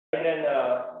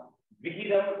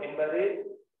விகிதம் என்பது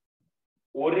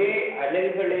ஒரே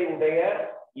அலகுகளை உடைய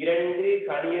இரண்டு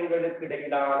கணியங்களுக்கு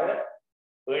இடையிலான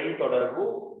எண் தொடர்பு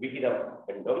விகிதம்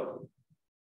என்றும்,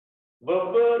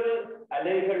 வெவ்வேறு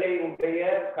அலைகளை உடைய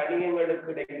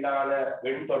கணியங்களுக்கு இடையிலான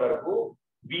எண் தொடர்பு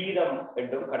வீதம்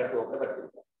என்றும் கணக்கு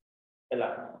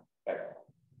எல்லாம்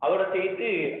அவரை சேர்த்து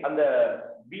அந்த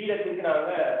வீதத்துக்கு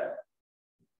நாங்க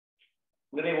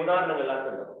நிறைய உதாரணங்கள் எல்லாம்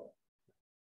சொல்றோம்.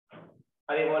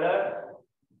 அதே போல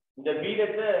இந்த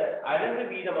வீதத்தை அலகு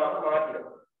வீதமாக மாற்றிடும்.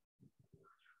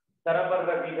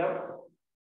 தரப்படுற வீதம்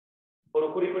ஒரு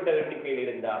குறிப்பிட்ட எண்ணிக்கையில்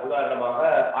இருந்தால், உதாரணமாக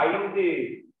 5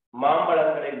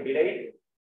 மாம்பழங்களின் விலை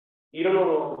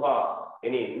 200 ரூபாய்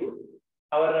எனில்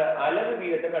அவர் அலகு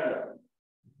வீதத்தை கண்டார்.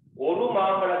 ஒரு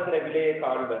மாம்பழத்தின விலையை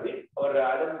காண்பது அவர்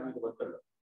அலகு வீதம் சொன்னார்.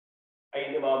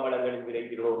 5 மாம்பழங்களின் விலை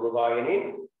 200 ரூபாய் எனில்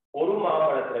ஒரு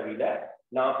மாம்பழத்தின விலை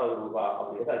 40 ரூபாய்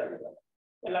அப்படின்னு சொல்லியிருக்காங்க.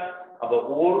 அப்ப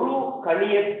ஒரு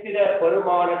கணியத்தில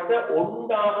பெருமானத்தை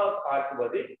ஒன்றாக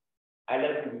காட்டுவது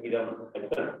அலகு வீதம்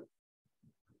என்று.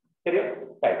 சரியா?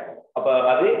 அப்ப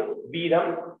அது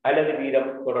வீதம் அல்லது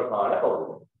வீதம் தொடர்பான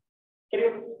பகுதி.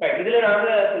 சரியா? இதுல நாங்க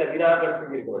சில வினாக்கள்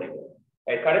செஞ்சிருக்கோம்.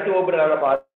 கடைசி வகுப்புல நாங்க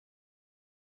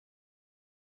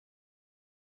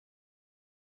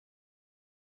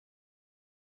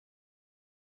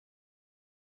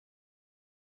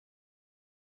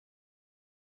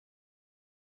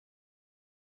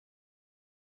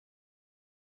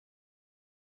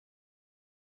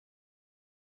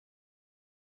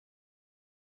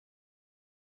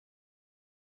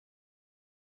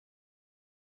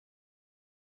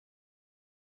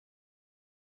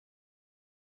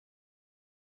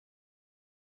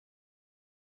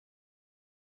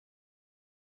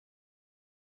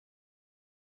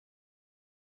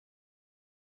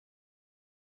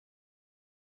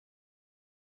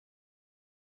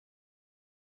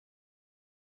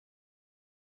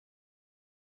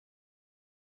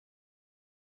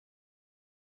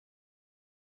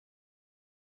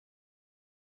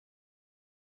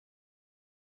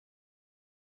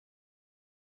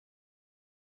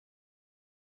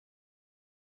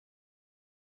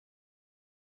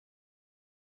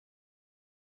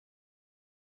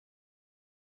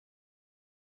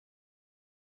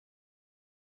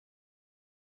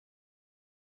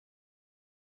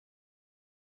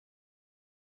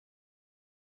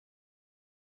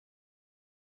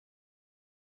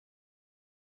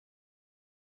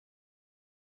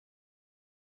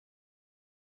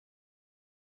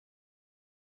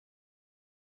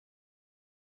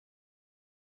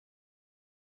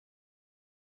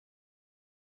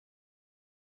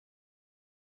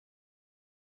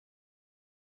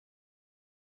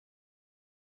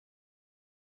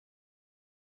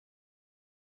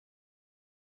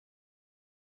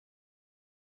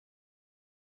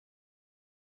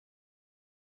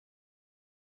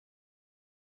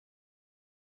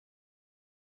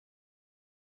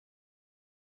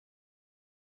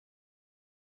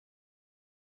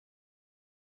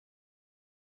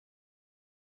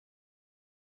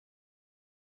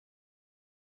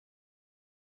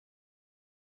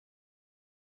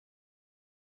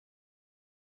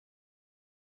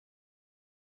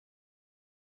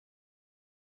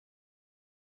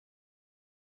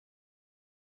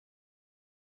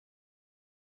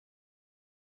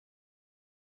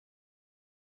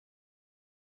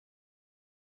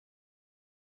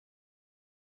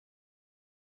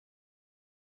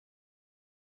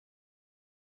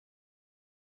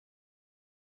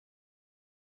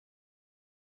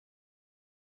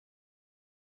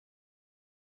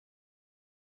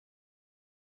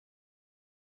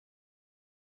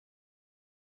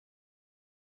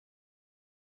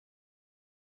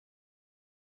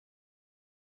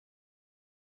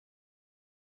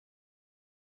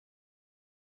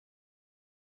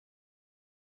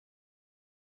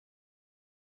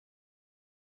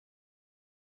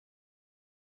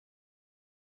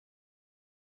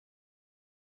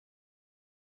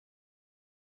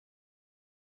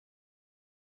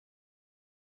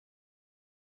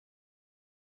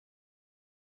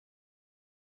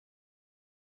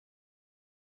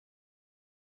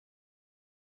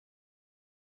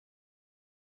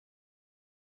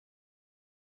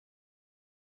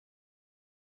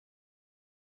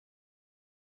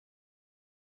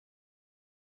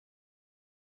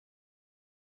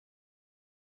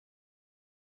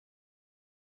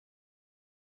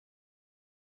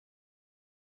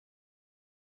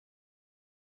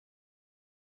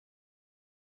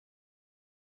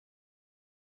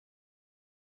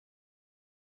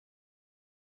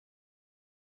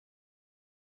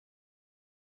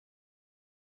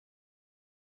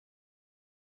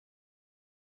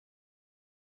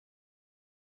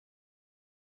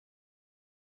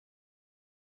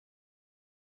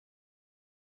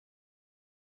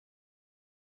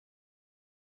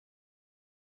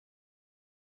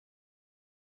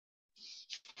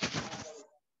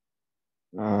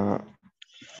அஸ்ஸலாமு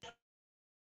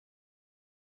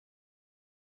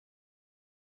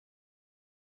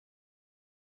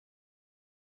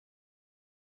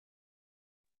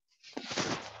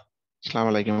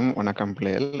அலைக்கும். வணக்கம்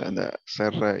பிள்ளைகள். அந்த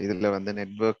சார் இதுல வந்து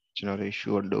நெட்வொர்க் சின்ன ஒரு இஷ்யூ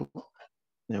உண்டு.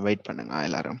 வெயிட் பண்ணுங்க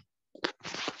எல்லாரும்.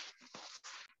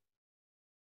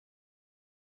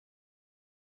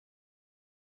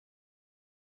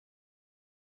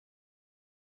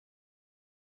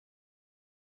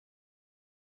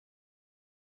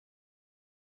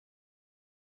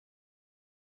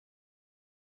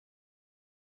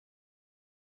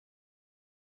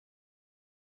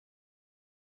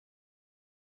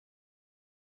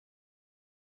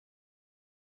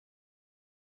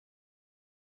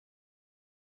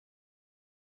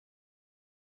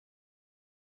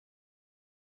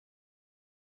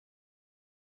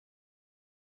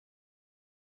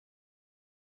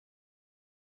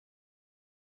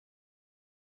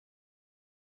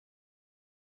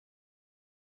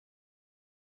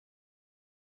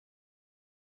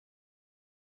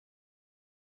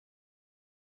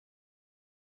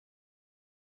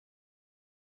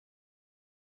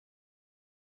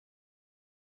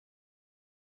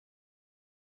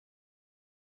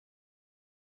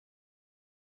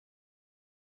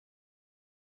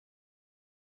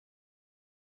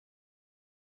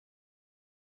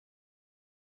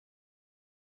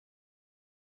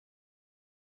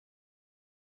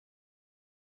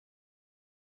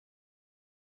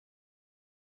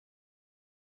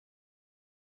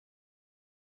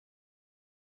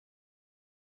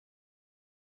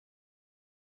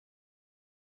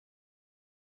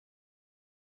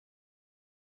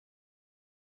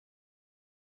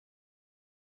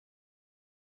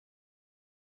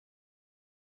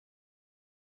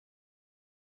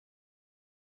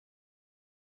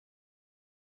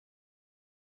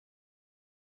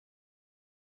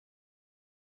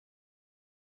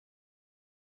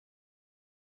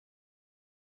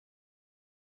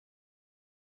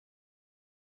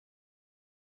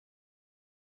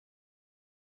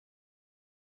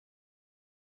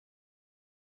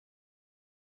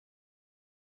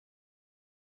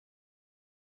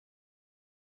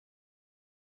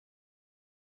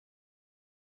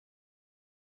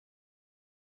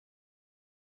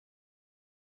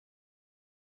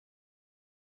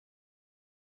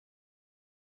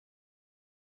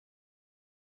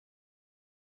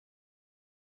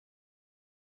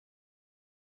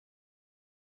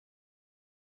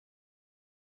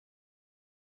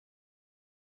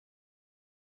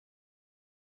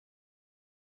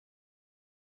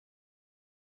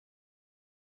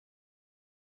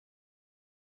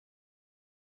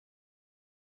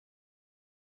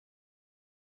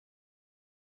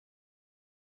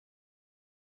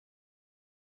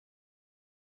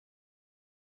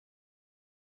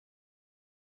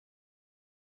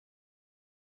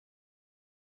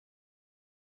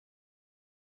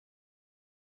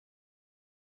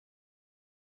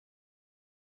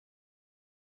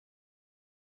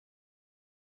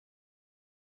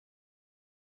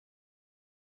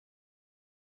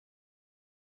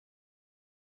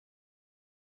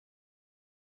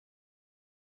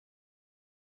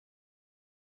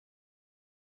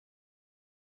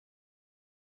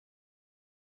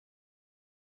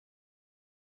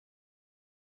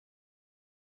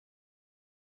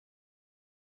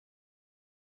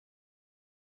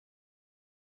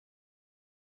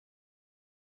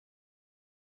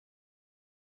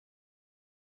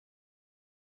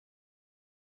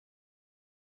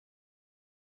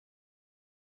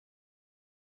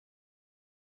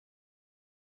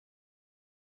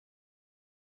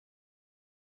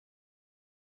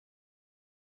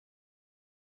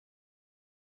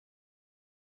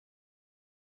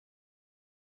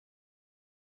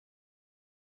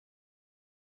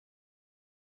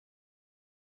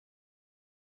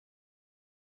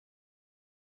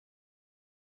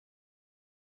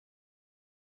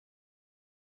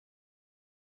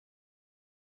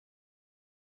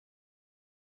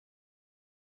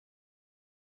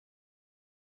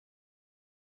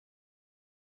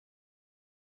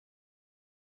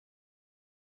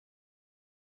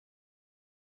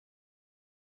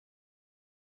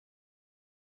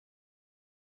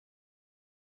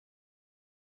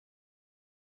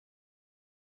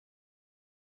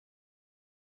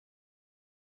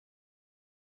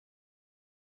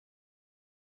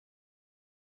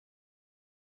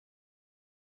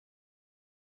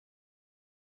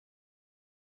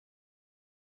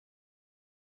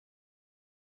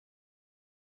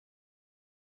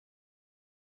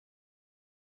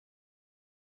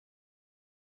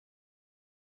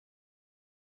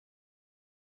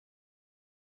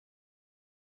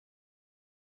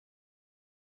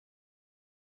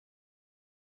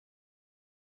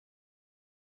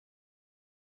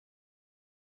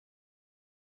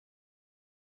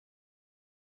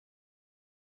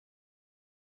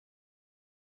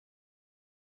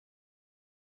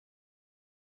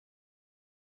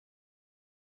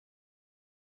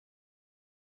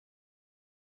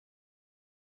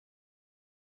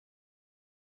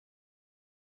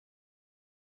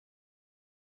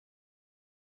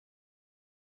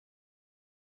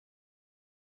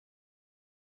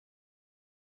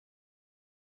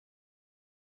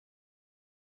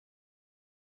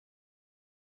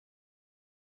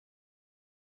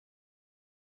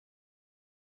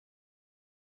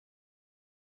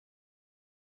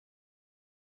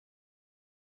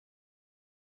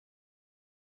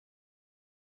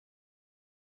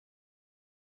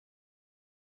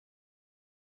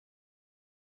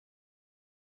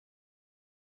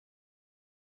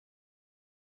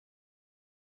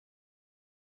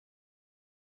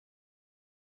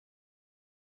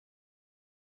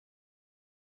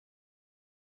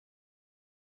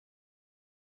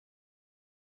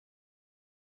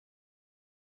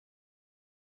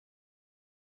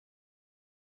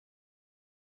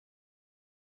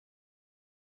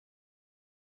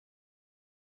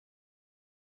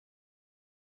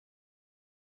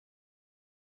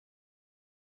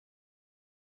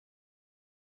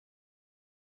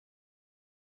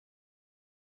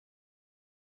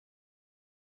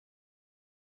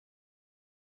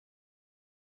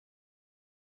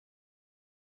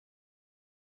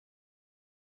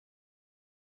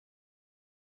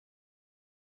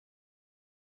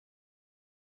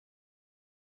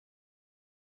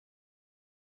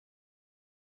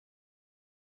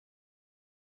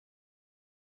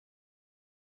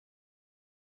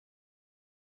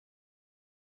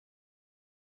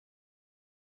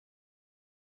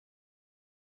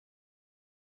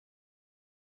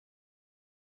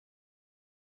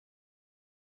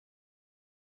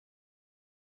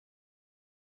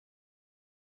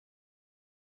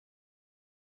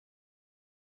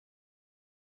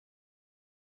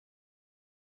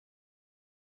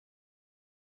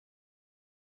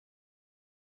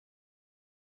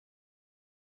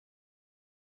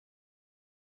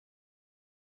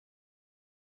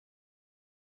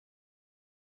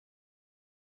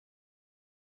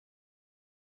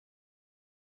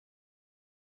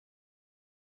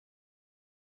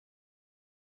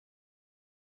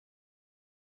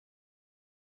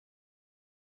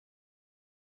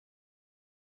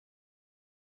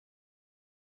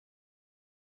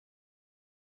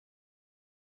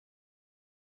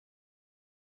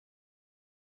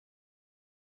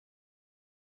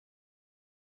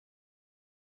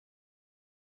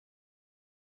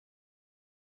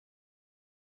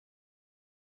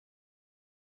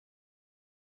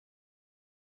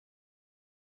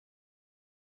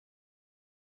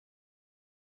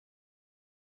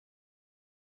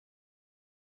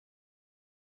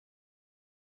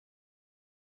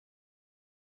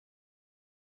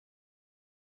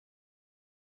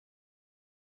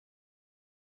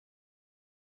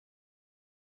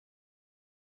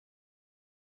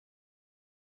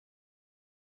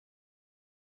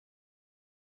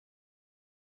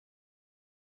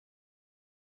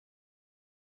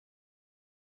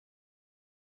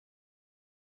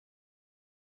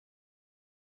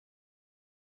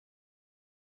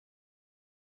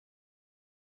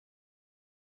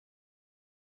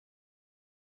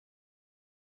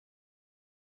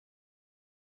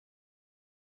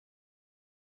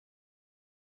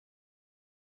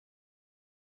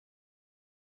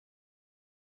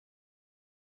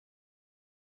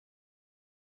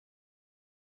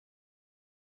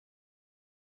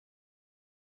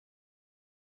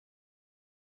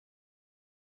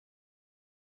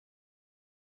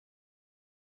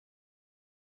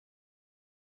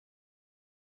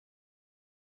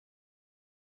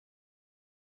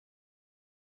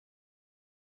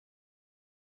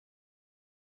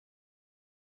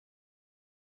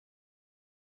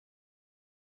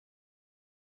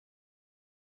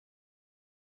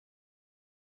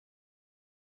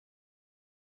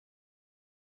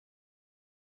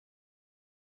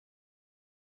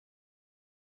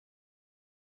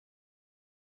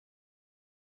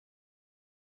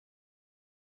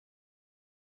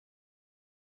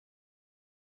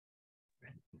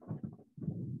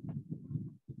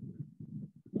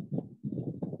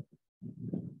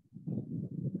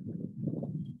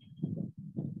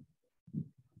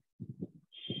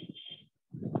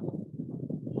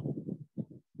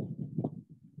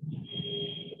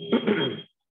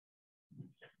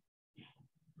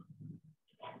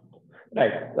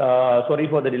 Sorry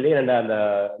for the delay. அந்த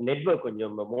நெட்வொர்க்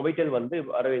கொஞ்சம் மொபைல் வந்து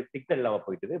சிக்னல் இல்லாமல்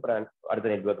போயிட்டு அப்புறம்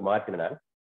அடுத்த நெட்வொர்க் மாற்றினேன்.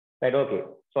 Right, okay,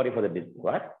 sorry for the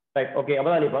delay. Right, okay.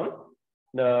 அப்பதான் இப்போ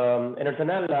இந்த என்ன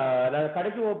சொன்னால் நான்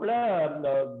கடைசி வகுப்புல இந்த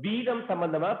வீதம்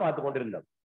சம்பந்தமா பார்த்து கொண்டிருந்தோம்.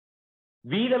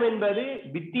 வீதம் என்பது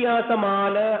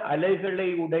வித்தியாசமான அலைகளை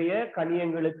உடைய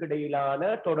கணியங்களுக்கு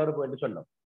இடையிலான தொடர்பு என்று சொன்னோம்.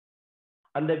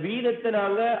 அந்த வீதத்தை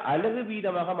நாங்க அலகு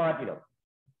வீதமாக மாற்றினோம்.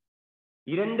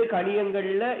 இரண்டு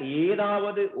கணியங்கள்ல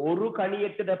ஏதாவது ஒரு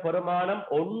கணியத்திட பெருமானம்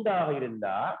ஒன்றாக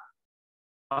இருந்தா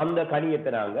அந்த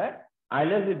கணியத்தை நாங்க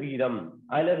அலகு வீதம்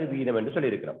என்று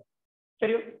சொல்லி இருக்கிறோம்.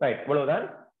 சரி, ரைட். இவ்வளவுதான்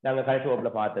நாங்க கடைசி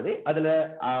வகுப்புல பார்த்தது. அதுல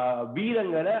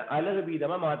வீதங்களை அலகு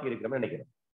வீதமா மாற்றி இருக்கிறோம்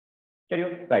நினைக்கிறோம். சரியோ,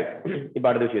 ரைட். இப்ப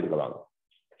அடுத்த விஷயத்துக்கு வாங்க.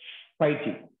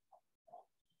 பயிற்சி.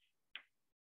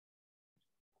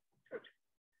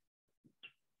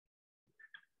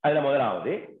 அதுல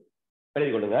முதலாவது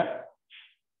எழுதி கொள்ளுங்க.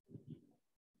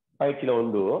 பயிற்சியில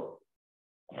உண்டு.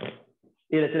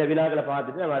 இதுல சில வினாக்களை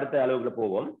பார்த்துட்டு நம்ம அடுத்த அளவுக்குள்ள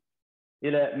போவோம்.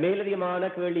 இதுல மேலதிகமான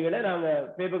கேள்விகளை நாங்க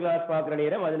பேப்பர் கிளாஸ் பார்க்கிற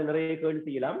நேரம் அதுல நிறைய கேள்வி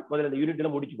செய்யலாம். முதல்ல இந்த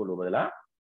யூனிட்ல முடிச்சு கொள்வோம்.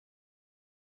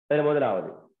 அதுல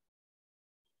முதலாவது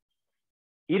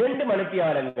 2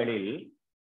 மணித்தியாலங்களில்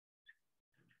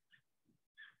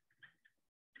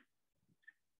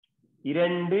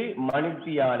 2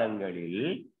 மணித்தியாலங்களில்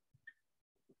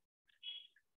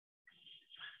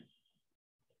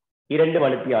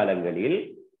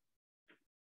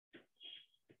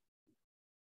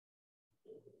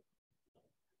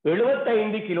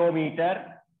 75 கிலோமீட்டர்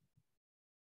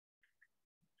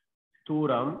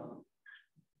தூரம்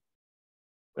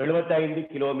 75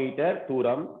 கிலோமீட்டர்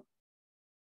தூரம்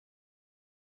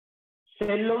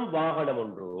செல்லும் வாகனம்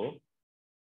ஒன்று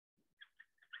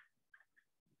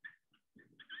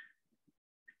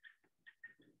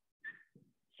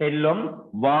செல்லும்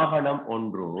வாகனம்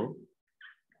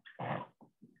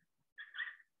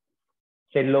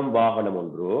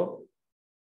ஒன்று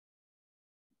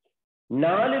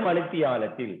 4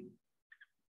 மணித்தியாலத்தில்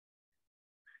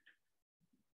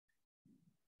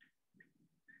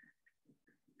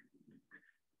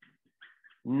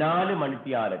 4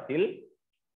 மணித்தியாலத்தில்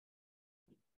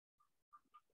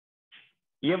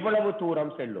எவ்வளவு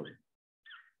தூரம் செல்லும்?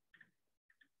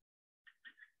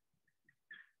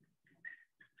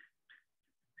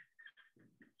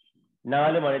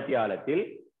 நாலு மணித்தியாலத்தில்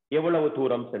எவ்வளவு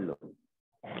தூரம் செல்லும்?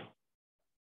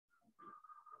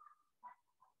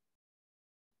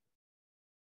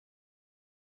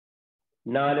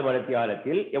 நாலு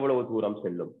மணித்தியாலத்தில் எவ்வளவு தூரம்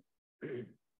செல்லும்?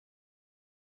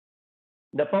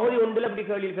 இந்த பகுதி ஒன்றுல அப்படி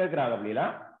கேள்வி கேட்கிறாங்க அப்படின்னா,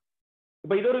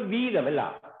 இப்ப இது ஒரு வீதம் இல்ல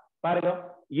பாருங்க.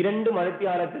 2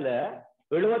 மணித்தியாலத்துல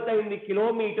 75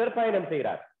 கிலோமீட்டர் பயணம்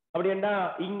செய்யறார் அப்படின்னா,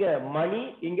 இங்க மணி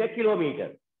இங்க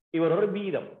கிலோமீட்டர், இவர் ஒரு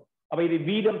வீதம். அப்ப இது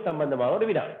வீதம் சம்பந்தமான ஒரு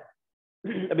வினா.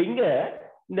 அப்ப இங்க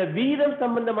இந்த வீதம்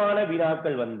சம்பந்தமான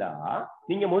வினாக்கள் வந்தா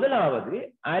நீங்க முதலாவது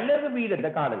அலகு வீதத்தை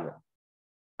காணுங்க.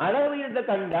 அலகு வீதத்தை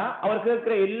கண்டா அவர்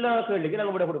கேட்கிற எல்லா கேள்விக்கும்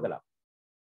நாங்க விட கொடுக்கலாம்.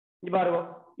 பாருங்க,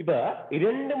 இப்ப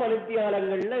 2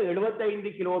 மணித்தியாலங்கள்ல 75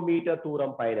 கிலோமீட்டர்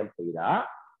தூரம் பயணம் செய்தா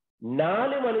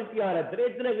 4 மணித்தியாலத்துல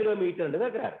எத்தனை கிலோமீட்டர்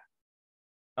கேட்கிறாரு.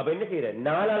 அப்ப என்ன செய்யற?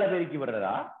 4ஆல பெருக்கி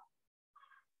விடுறதா?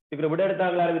 இதுக்கு விட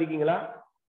எடுத்தாங்களா இருக்கீங்களா?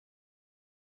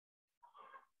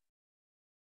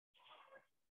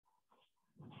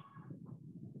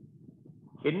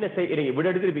 என்ன செய்ய விட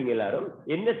எடுத்திருப்பீங்க எல்லாரும்.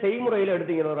 என்ன செய்முறையில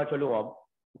எடுத்தீங்கன்னா சொல்லுவோம்.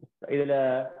 இதுல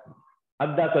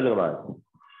அக்தா சொல்லுங்கம்மா.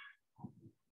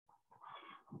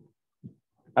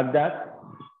 அக்தா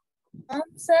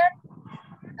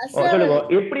சொல்லுங்க,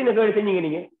 எப்படி கேள்வி செஞ்சீங்க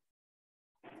நீங்க?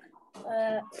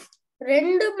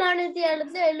 2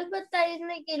 மணித்தியாலத்துல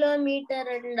 75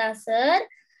 கிலோமீட்டர் சார்.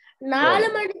 4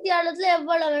 மணித்தியாலத்துல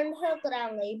எவ்வளவுன்னு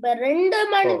கேக்குறாங்க. இப்ப 2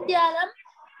 மணித்தியாலம்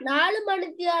 4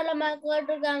 மணித்தியாலமா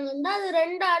கேட்டிருக்காங்கன்னா அது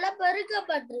 2ஆல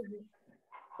பெருக்கப்பட்டிருக்கு.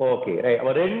 Okay, right.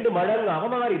 2 மடங்காக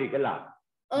மாறி இருக்குல்ல.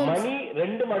 மணி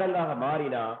 2 மடங்காக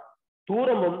மாறினா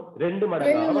தூரமும் 2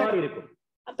 மடங்காக மாறி இருக்கும்.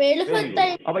 அப்ப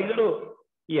 75. அப்ப இது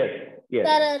எஸ் எஸ்.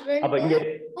 அப்ப இங்க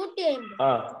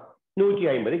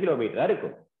 150 கிலோமீட்டரா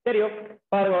இருக்கும். சரியோ,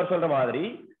 பாருங்க அவர் சொல்ற மாதிரி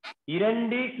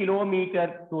 2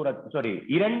 கிலோமீட்டர் தூரம்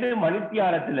 2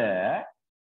 மணித்தியாலத்துல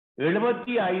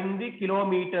 75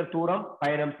 கிலோமீட்டர் தூரம்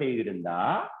பயணம் செய்திருந்தா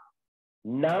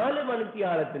 4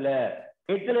 மணித்தியாலத்துல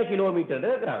எத்தனை கிலோமீட்டர்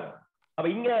இருக்கிறாங்க? அப்ப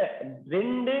இங்க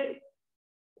 2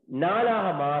 4ஆக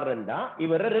மாறுறா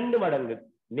இவர 2 மடங்கு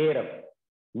நேரம்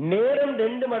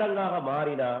 2 மடங்காக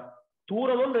மாறினா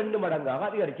தூரமும் 2 மடங்காக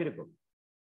அதிகரிச்சிருக்கும்.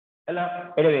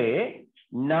 எனவே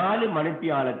 4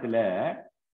 மணித்தியாலத்துல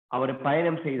அவர்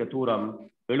பயணம் செய்த தூரம்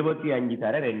 75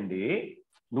 தர 2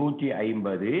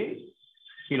 150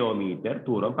 கிலோமீட்டர்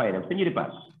தூரம் பயணம்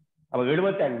செஞ்சிருப்பார். அப்ப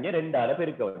 75 2ஆல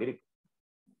பெருக்க வேண்டியிருக்கு.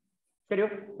 சரியோ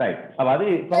ரைட். அப்ப அது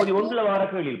பகுதி 1ல வர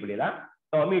கேள்வி இல்லையா?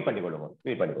 மீட்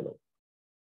பண்ணிக்கொள்ளுவோம்.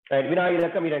 வினாடி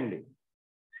இலக்கம் 2.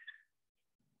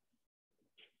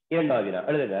 இரண்டாவது வினா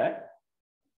எழுதுங்க.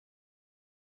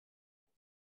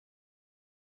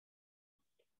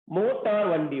 மோட்டார்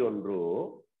வண்டி ஒன்று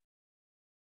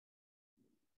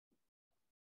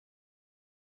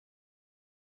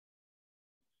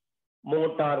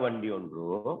மோட்டார்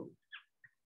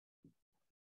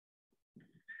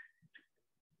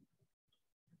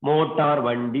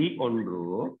வண்டி ஒன்று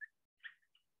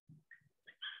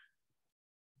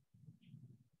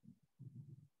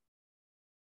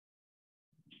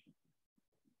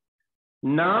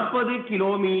 40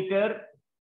 கிலோமீட்டர்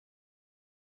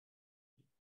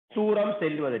தூரம்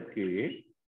செல்வதற்கு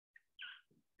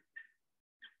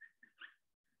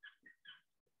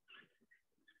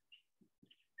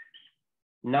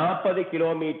 40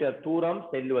 கிலோமீட்டர் தூரம்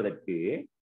செல்வதற்கு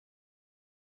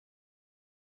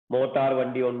மோட்டார்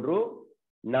வண்டி ஒன்று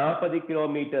 40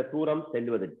 கிலோமீட்டர் தூரம்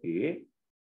செல்வதற்கு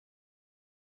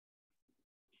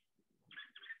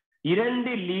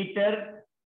 2 லிட்டர்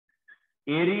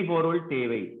எரிபொருள்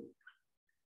தேவை.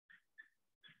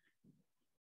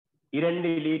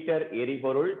 2 லிட்டர்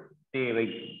எரிபொருள் தேவை.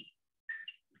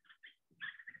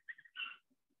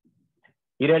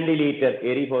 2 லிட்டர்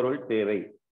எரிபொருள் தேவை.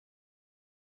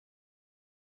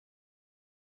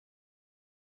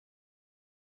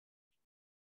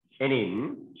 எனின்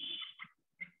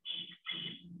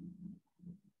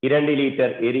 2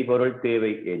 லிட்டர் எரிபொருள்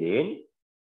தேவை எனின்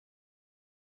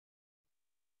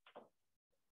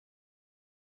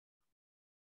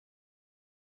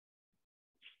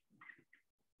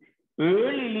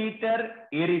ஏழு லிட்டர்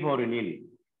எரிபொருளில்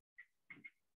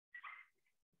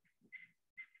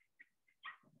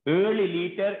 7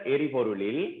 லிட்டர்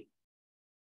எரிபொருளில்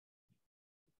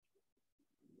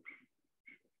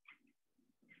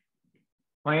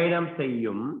பயணம்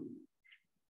செய்யும்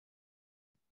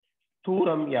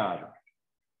தூரம் யாது?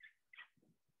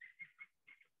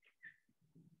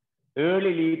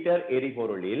 7 லிட்டர்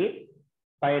எரிபொருளில்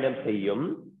பயணம் செய்யும்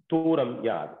தூரம்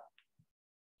யாது?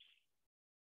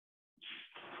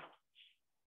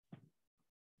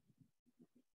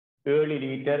 ஏழு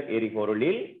லிட்டர்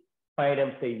எரிபொருளில்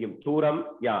பயணம் செய்யும் தூரம்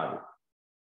யாது?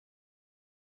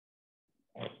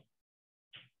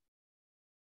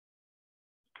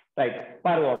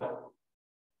 பாருங்க,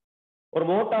 ஒரு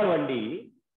மோட்டார் வண்டி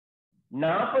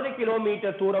 40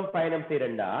 கிலோமீட்டர் தூரம் பயணம்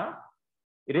செய்யறா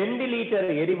 2 லிட்டர்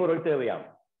எரிபொருள் தேவையாம்.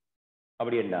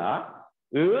 அப்படி என்றா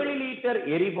 7 லிட்டர்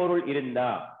எரிபொருள் இருந்தா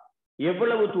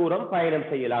எவ்வளவு தூரம் பயணம்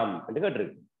செய்யலாம் என்று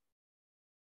கேட்டிருக்கு.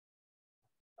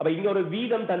 அப்ப இங்க ஒரு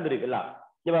வீதம் தந்திருக்குல்ல,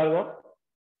 பாருங்க,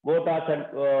 மோட்டார்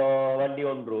வண்டி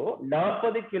ஒன்று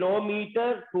 40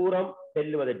 கிலோமீட்டர் தூரம்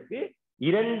செல்வதற்கு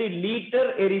 2 லிட்டர்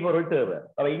எரிபொருள் தேவை.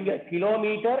 அப்ப இங்க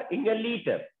கிலோமீட்டர், இங்க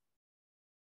லிட்டர்,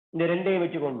 இந்த ரெண்டையும்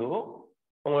வச்சுக்கொண்டு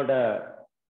உங்களோட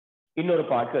இன்னொரு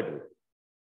பாட்டு கேட்டு.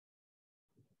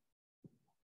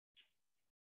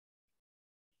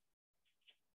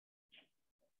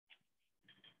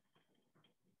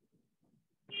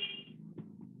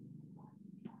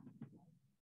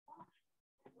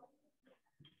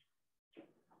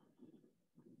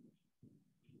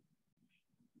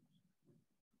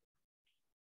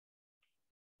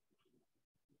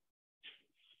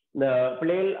 இந்த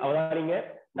பிள்ளைகள் அவதானிங்க,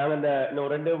 நாங்க இந்த இன்னும்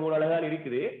 2-3 அழகால்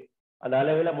இருக்குது, அந்த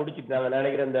அளவுல முடிச்சுட்டு நாங்க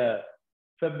நினைக்கிற இந்த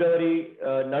பிப்ரவரி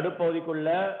நடுப்பகுதிக்குள்ள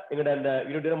எங்கட அந்த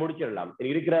யூனிட் முடிச்சிடலாம்.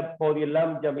 இருக்கிற பகுதி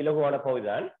எல்லாம் இலகுவான பகுதி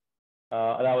தான்.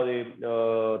 அதாவது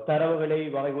தரவுகளை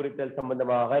வகைகுறித்தல்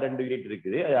சம்பந்தமாக 2 யூனிட்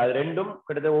இருக்குது. அது ரெண்டும்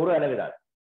கிட்டத்தட்ட ஒரு அலகுதான்.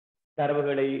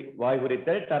 தரவுகளை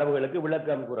வகைகுறித்தல், தரவுகளுக்கு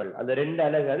விளக்கம் குரல், அந்த 2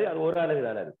 அலகு, அது ஒரு அலகு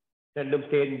தான். அது ரெண்டும்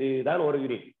சேர்ந்து தான் ஒரு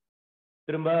யூனிட்.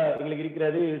 திரும்ப எங்களுக்கு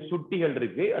இருக்கிறது சுட்டிகள்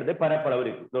இருக்கு, அடுத்து பரப்பளவு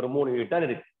இருக்கு. ஒரு 3 யூனிட் தான்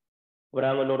இருக்கு.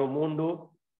 நாங்க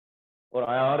ஒரு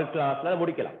 6 கிளாஸ்ல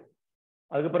முடிக்கலாம்.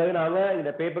 அதுக்கு பிறகு நாங்க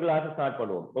இந்த பேப்பர் கிளாஸ் ஸ்டார்ட்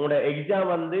பண்ணுவோம். உங்களோட எக்ஸாம்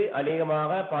வந்து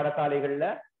அநேகமாக பாடசாலைகள்ல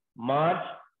மார்ச்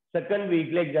 2nd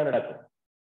வீக்ல எக்ஸாம் நடக்கும்.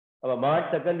 அப்ப மார்ச்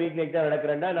 2nd வீக்ல எக்ஸாம்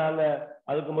நடக்கிறேன்னா நாங்க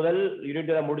அதுக்கு முதல்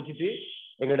யூனிட் முடிச்சுட்டு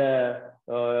எங்களோட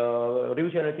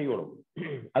ரிவிஷன் செய்யணும்.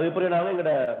 அதுக்கு பிறகு நாங்க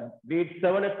எங்களோட கிரேட்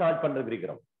 7 ஸ்டார்ட் பண்றது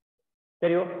இருக்கிறோம்.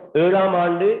 சரியோ, 7ஆம்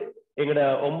ஆண்டு எங்களோட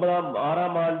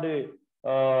 6ஆம் ஆண்டு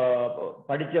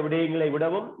படிச்ச விடயங்களை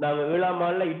விடவும் நாங்க 7ஆம்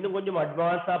ஆண்டுல இன்னும் கொஞ்சம்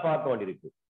அட்வான்ஸா பார்க்க வேண்டியிருக்கு.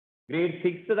 கிரேட்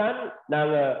 6 தான்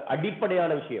நாங்க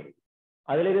அடிப்படையான விஷயம்.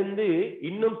 அதுல இருந்து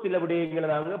இன்னும் சில விடயங்களை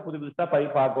நாங்க புதுசா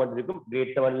பார்க்க வேண்டியிருக்கும்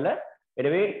கிரேட் 7ல.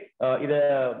 எனவே இத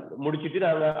முடிச்சுட்டு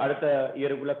நாங்க அடுத்த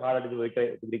இயருக்குள்ள காலத்துக்கு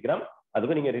வைக்கிறோம்.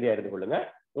 அதுக்கும் நீங்க ரெடியா இருந்து கொள்ளுங்க.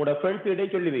 உங்களோட ஃப்ரெண்ட்ஸ் கிட்டே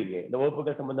சொல்லி வைங்க, இந்த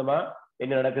வகுப்புகள் சம்பந்தமா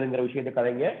என்ன நடக்குதுங்கிற விஷயத்தை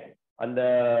கதைங்க. அந்த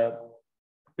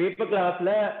பேப்பர் கிளாஸ்ல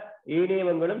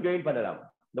ஏனையவங்களும் ஜாயின் பண்ணலாம்.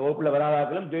 இந்த வகுப்புல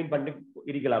வராதாக்களும் ஜாயின் பண்ணி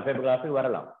இருக்கலாம், பேப்பர் கிளாஸுக்கு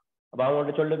வரலாம். அப்ப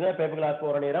அவங்கள்ட்ட சொல்லுங்க, பேப்பர் கிளாஸ்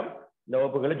போற நேரம் இந்த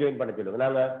வகுப்புகளை ஜாயின் பண்ண சொல்லுங்க.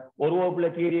 நாங்க ஒரு வகுப்புல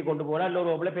தியரியை கொண்டு போகலாம், இன்னொரு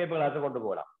வகுப்புல பேப்பர் கிளாஸை கொண்டு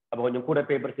போகலாம். அப்ப கொஞ்சம் கூட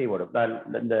பேப்பர் செய்வோம். நான்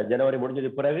இந்த ஜனவரி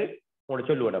முடிஞ்சது பிறகு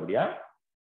உங்களுக்கு சொல்லுவேன். அப்படியா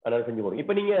அதனால செஞ்சு போடுங்க.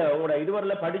 இப்ப நீங்க உங்களோட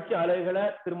இதுவரையில படிச்ச அலகுகளை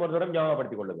திரும்ப ஒரு தூரம்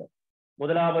ஞாபகப்படுத்திக் கொள்ளுங்க.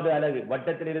 முதலாவது அலகு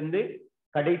வட்டத்திலிருந்து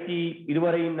கடைசி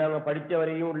இதுவரையும் நாங்க படிச்ச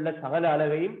வரையும் உள்ள சகல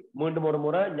அலகையும் மீண்டும் ஒரு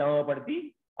முறை ஞாபகப்படுத்தி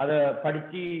அதை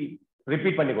படிச்சு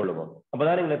ரிப்பீட் பண்ணி கொள்ளுவோம்.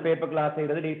 அப்பதான் எங்களை பேப்பர் கிளாஸ்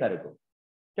செய்யறது டீஸா இருக்கும்.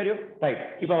 சரியோ ரைட்.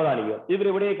 இப்ப அதான் நீங்க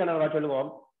இவரு விடைய கணவா சொல்லுவோம்.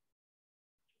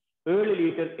 7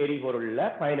 லிட்டர் எரிபொருள்ல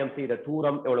பயணம் செய்த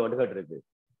தூரம் எவ்வளவு கேட்டிருக்கு.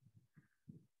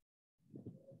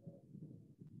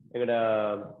 எங்கட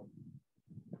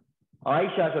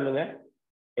ஆயிஷா சொல்லுங்க.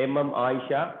 எம்எம்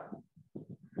ஆயிஷா.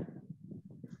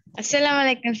 அஸ்ஸலாமு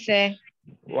அலைக்கும் சார்.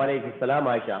 வலைக்கும் சலாம்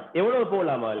ஆயிஷா. எவ்வளவு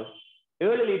போகலாமால்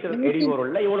 7 லிட்டர்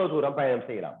எரிபொருள்ல எவ்வளவு தூரம் பயணம்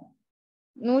செய்யலாம்?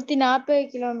 140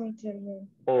 கிலோமீட்டர்.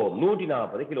 ஓ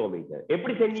 140 கிலோமீட்டர்.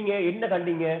 எப்படி செஞ்சீங்க, என்ன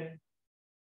கண்டீங்க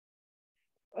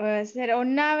சார்?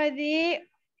 ஒன்னாவது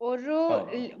ஒரு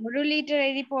லிட்டர்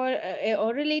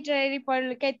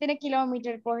எரிபொருளுக்கு எத்தனை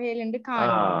கிலோமீட்டர் போகலன்னு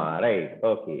காணணும். Right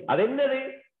okay. அது என்னது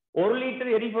 1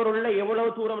 லிட்டர் எரிபொருள்ல எவ்வளவு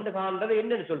தூரம் காண்றது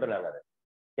என்னன்னு சொல்றாங்க. அது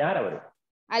யார் அவரு?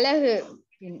 அலகு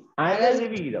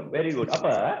வீதம். Very good. அப்ப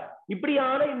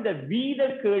இப்படியான இந்த வீத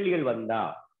கேள்விகள் வந்தா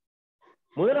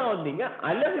முதலாவது நீங்க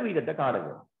அலகு வீதத்தை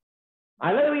காணுங்க.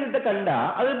 அலகு வீதத்தை கண்டா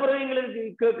அது பிறகு எங்களுக்கு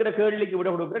கேட்கிற கேள்விக்கு விட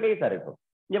கொடுக்குற லேசா இருக்கும்.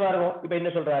 இங்க பாருங்க, இப்ப என்ன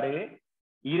சொல்றாரு?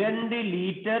 2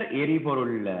 லிட்டர்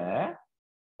எரிபொருள்ல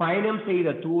பயணம் செய்த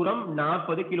தூரம்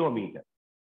 40 கிலோமீட்டர்.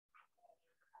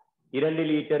 2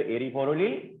 லிட்டர்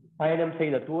எரிபொருளில் பயணம்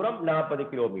செய்த தூரம் 40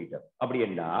 கிலோமீட்டர். அப்படி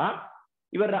என்றா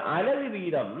இவர அலகு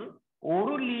வீதம்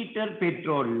 1 லிட்டர்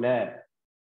பெட்ரோல்ல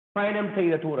பயணம்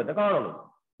செய்த தூரத்தை காணணும்.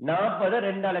 40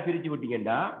 2ஆல பிரிச்சு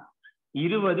விட்டீங்கன்னா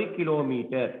 20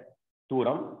 கிலோமீட்டர்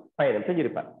தூரம் பயணம்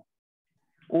செஞ்சிருப்பார்.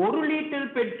 1 லிட்டர்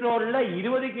பெட்ரோல்ல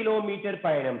 20 கிலோமீட்டர்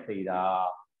பயணம் செய்தா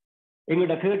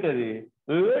எங்கிட்ட கேட்டது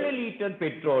 7 லிட்டர்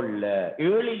பெட்ரோல்ல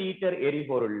 7 லிட்டர்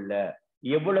எரிபொருள்ல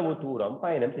எவ்வளவு தூரம்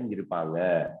பயணம் செஞ்சிருப்பாங்க.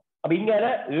 அப்ப இங்கால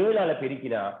 7ஆல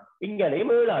பெருக்கினா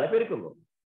இங்காலையும் 7ஆல பெருக்குங்க.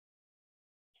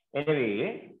 எனவே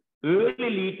 7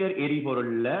 லிட்டர்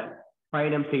எரிபொருள்ல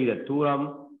பயணம் செய்த தூரம்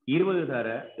 20 தர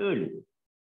 7.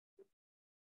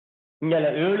 இங்க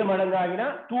 7 மடங்காகினா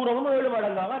தூரமும் 7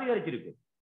 மடங்காக அதிகரிச்சிருக்கு.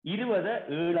 20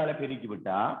 7ஆல பெருக்கி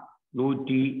விட்டா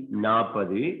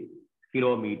 140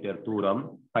 கிலோமீட்டர் தூரம்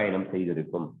பயணம்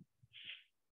செய்திருக்கும்.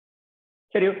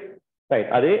 சரி,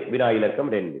 அது வினா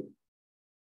இலக்கம் 2.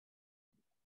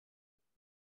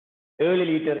 7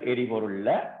 லிட்டர் எரிபொருள்ல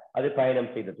அது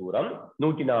பயணம் செய்த தூரம்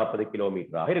 140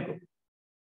 கிலோமீட்டராக இருக்கும்.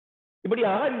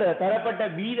 இப்படியாக இந்த தரப்பட்ட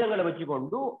வீதங்களை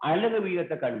வச்சுக்கொண்டு அலகு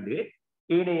வீதத்தை கண்டு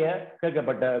ஏனைய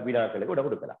கேட்கப்பட்ட வினாக்களுக்கு விட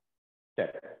கொடுக்கலாம்.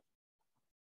 சரி,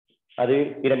 அது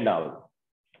 2வது.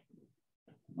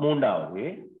 3வது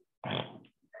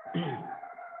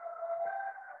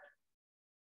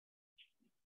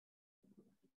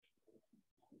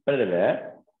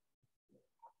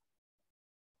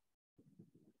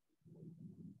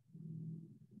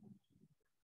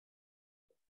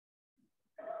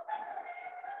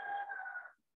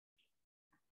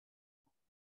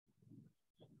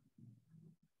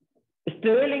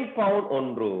Sterling bound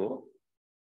 1,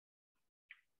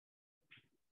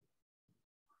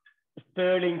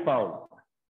 Sterling bound,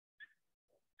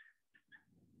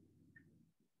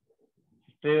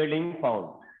 Sterling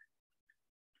bound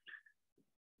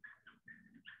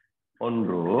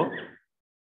 1,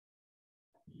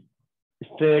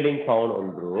 Sterling bound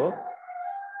 1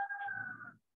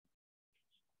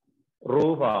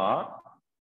 ரூபா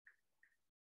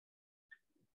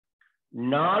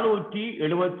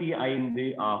 475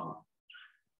 ஆகும்.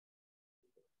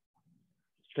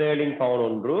 ஸ்டெர்லிங்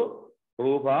பவுண்ட் 1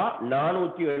 ரூபா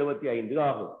 475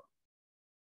 ஆகும்.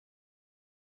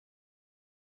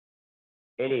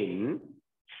 எனின்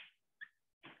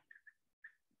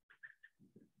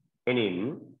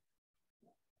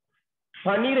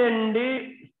 12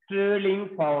 ஸ்டெர்லிங்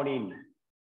பவுண்டின்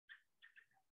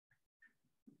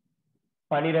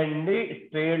 12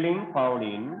 ஸ்டெர்லிங்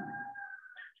பவுண்டின்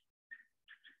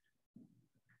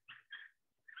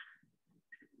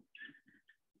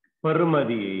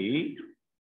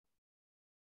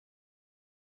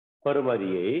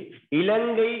பெறுமதியை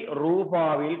இலங்கை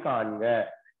ரூபாவில் காண்க.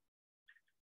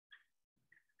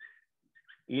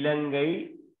 இலங்கை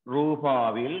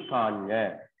ரூபாவில் காண்க.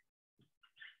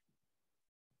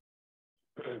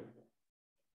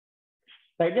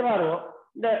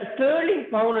 இந்த ஸ்டெர்லிங்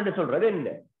பவுண்ட் என்று சொல்றது என்ன?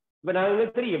 இப்ப நாங்க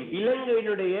தெரியும்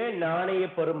இலங்கையினுடைய நாணய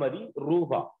பெறுமதி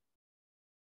ரூபா.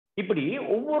 இப்படி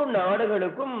ஒவ்வொரு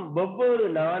நாடுகளுக்கும் வெவ்வேறு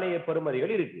நாணய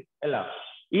பெறுமதிகள் இருக்கு எல்லாம்.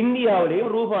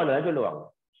 இந்தியாவிலையும் ரூபான்னு சொல்லுவாங்க.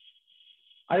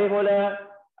 அதே போல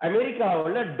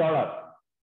அமெரிக்காவுல டாலர்,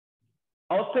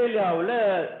 ஆஸ்திரேலியாவுல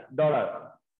டாலர்,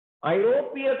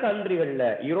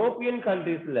 யூரோப்பியன்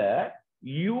கண்ட்ரீஸ்ல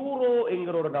யூரோ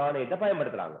என்கிற ஒரு நாணயத்தை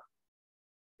பயன்படுத்துறாங்க.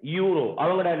 யூரோ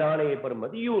அவங்களோட நாணய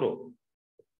பெறுமதி யூரோ.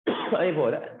 அதே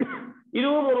போல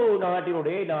இதுவும் ஒரு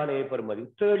நாட்டினுடைய நாணய பெறுமதி.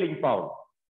 ஸ்டெர்லிங் பவுண்ட்,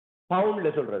 பவுண்ட்ல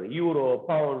சொல்றது யூரோ,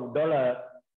 பவுண்ட், டாலர்.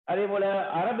 அதே போல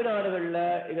அரபு நாடுகள்ல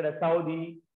எங்கட சவுதி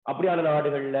அப்படியான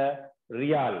நாடுகள்ல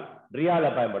ரியால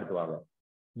பயன்படுத்துவாங்க,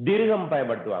 திர்ஹம்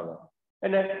பயன்படுத்துவாங்க,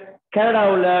 என்ன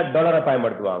கனடாவுல டாலரை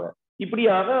பயன்படுத்துவாங்க.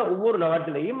 இப்படியாக ஒவ்வொரு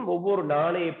நாட்டிலையும் ஒவ்வொரு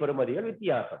நாணய பெறுமதிகள்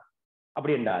வித்தியாசம்.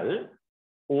 அப்படி என்றால்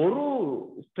ஒரு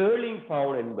ஸ்டெர்லிங்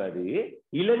பவுண்ட் என்பது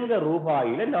இலங்கை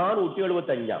ரூபாயில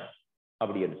 475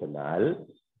 அப்படி என்று சொன்னால்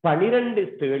 12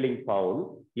 ஸ்டெர்லிங் பவுண்ட்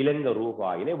இலங்கை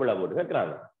ரூபாயில இவ்வளவு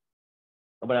கேட்கிறாங்க.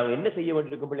 அப்ப நாங்க என்ன செய்ய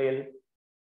வேண்டியிருக்கும் பிள்ளைகள்?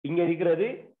 இங்க இருக்கிறது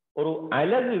ஒரு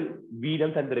அலகு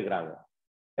வீதம் தந்திருக்கிறாங்க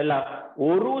எல்லாம்.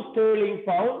 ஒரு ஸ்டெர்லிங்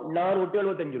பவுண்ட்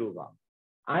 475 ரூபாய்.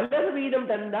 அலகு வீதம்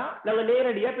தந்தா நாங்க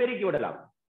நேரடியா பெருக்கி விடலாம்.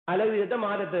 அலகு வீதத்தை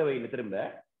மாத தேவையில்லை. திரும்ப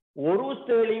ஒரு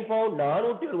ஸ்டெர்லிங் பவுண்ட்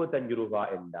 475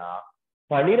 ரூபாய் என்றா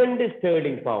 12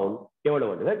 ஸ்டெர்லிங் பவுண்ட்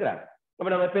எவ்வளவு கேட்கிறாங்க. அப்ப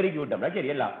நம்ம பெருக்கி விட்டோம்னா சரி,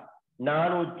 எல்லாம்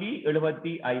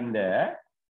 475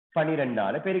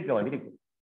 12ஆல பெருக்க வேண்டியிருக்கு.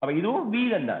 அப்ப இதுவும்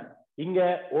வீதம் தான். இங்க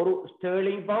ஒரு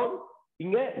ஸ்டெர்லிங் பவுண்ட்,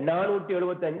 இங்க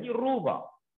 475 ரூபாய்.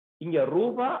 இங்க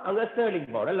ரூபாய், அங்க ஸ்டெர்லிங்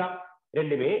பவுண்ட். எல்லாம்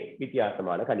ரெண்டுமே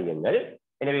வித்தியாசமான கணிதங்கள்.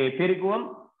 எனவே பெருக்குவோம்.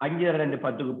 5 2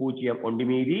 10 0 1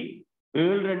 மீதி,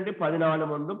 7 2 14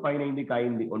 1 15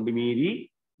 5 1 மீதி,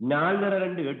 4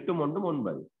 2 8 1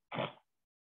 9,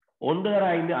 1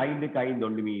 5 5 5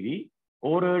 1 மீதி,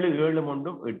 1 7 7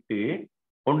 1 8,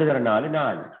 1 4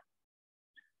 4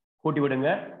 கூட்டி விடுங்க.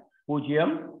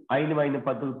 0 5 5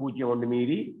 10 0 1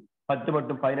 மீதி, 10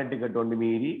 மட்டும் 18 கட்டு 1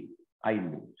 மீதி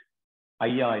 5,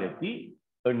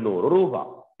 5800 ரூபாய்.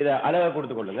 இதை அழகா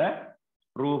கொடுத்து கொள்ளுங்க.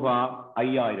 ரூபாய்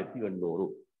 5800.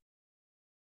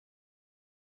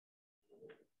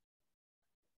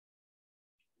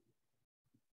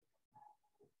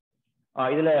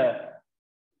 இதுல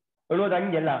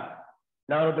 75 எல்லாம்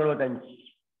 475,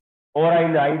 1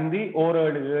 5 5, 1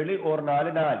 7 7, 1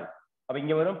 4 4. அப்ப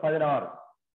இங்க வரும் 16,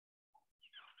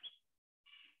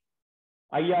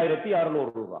 5600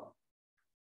 ரூபாய்.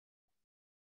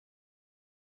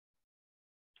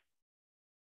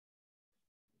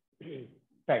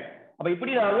 அப்ப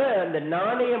இப்படி நாங்க இந்த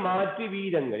நாணய மாற்று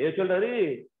வீதங்கள், இதை சொல்றது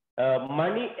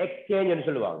மணி எக்ஸ்சேஞ்ச்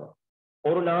சொல்லுவாங்க.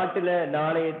 ஒரு நாட்டுல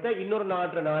நாணயத்தை இன்னொரு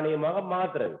நாட்டுல நாணயமாக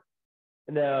மாத்துறது.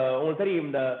 இந்த உங்களுக்கு தெரியும்,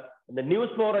 இந்த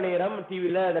நியூஸ் போற நேரம்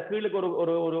டிவில இந்த கீழுக்கு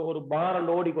ஒரு ஒரு ஒரு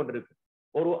பாரம் ஓடிக்கொண்டிருக்கு.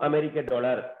 ஒரு அமெரிக்க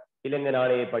டாலர் இலங்கை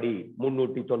நாணயப்படி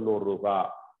 390 ரூபாய்,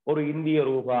 ஒரு இந்திய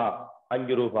ரூபாய்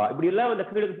 5 ரூபாய், இப்படி எல்லாம் இந்த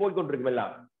கீழுக்கு போய்கொண்டிருக்கும்.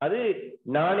 எல்லாம் அது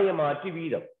நாணய மாற்று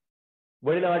வீதம்.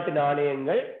 வெளிநாட்டு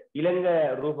நாணயங்கள் இலங்கை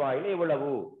ரூபாயில எவ்வளவு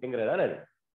என்கிறதான் அது.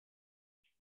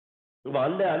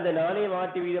 அந்த நாணய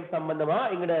மாற்று வீதம் சம்பந்தமா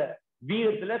எங்கட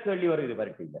வீதத்துல கேள்வி வருது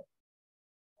வரைக்கும்.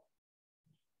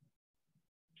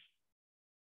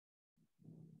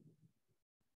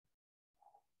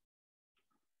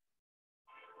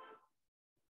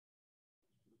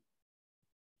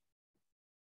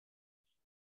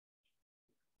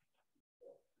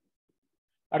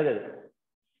 அடுத்தது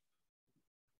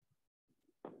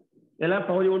இதெல்லாம்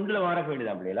பகுதி 1ல வார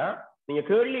கேள்விதான் பிள்ளைங்களா. நீங்க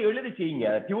கேள்வி எழுதி செய்யுங்க.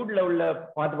 டியூட்ல உள்ள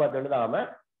பார்த்து எழுதாம,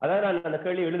 அதாவது நான் அந்த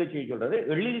கேள்வி எழுதி செய்ய சொல்றது.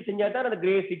 எழுதி செஞ்சாதான் அந்த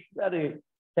கிரேட் 6 அது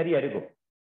சரியா இருக்கும்.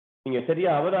 நீங்க சரியா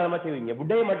அவதானமா செய்வீங்க.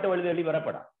 விடையை மட்டும் எழுதி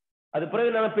வரப்படா. அது பிறகு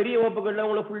நம்ம பெரிய வகுப்புகள்ல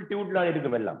உங்களுக்கு ஃபுல் டியூட்லாம்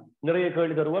இருக்கும். எல்லாம் நிறைய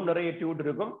கேள்வி தருவோம், நிறைய டியூட்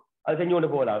இருக்கும். அது செஞ்சு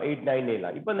கொண்டு போகலாம். 8 9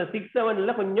 எல்லாம். இப்ப இந்த 6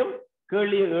 7ல கொஞ்சம்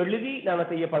கேள்வி எழுதி நாங்க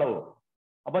செய்ய பழவோம்.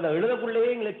 அப்ப அந்த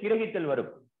எழுதக்குள்ளேயே எங்களுக்கு கிரகித்தல்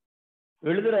வரும்.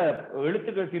 எழுதுற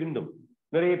எழுத்துக்கள் திருந்தும்.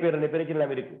 நிறைய பேர் அந்த பிரச்சனை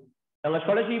எல்லாம் இருக்கு. நாங்க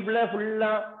ஸ்காலர்ஷிப்ல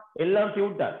ஃபுல்லா எல்லாம்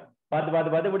டியூட்டா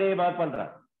பார்த்து விடையை மார்க்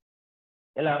பண்றான்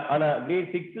எல்லாம். ஆனா கிரேட்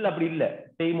 6ல அப்படி இல்லை.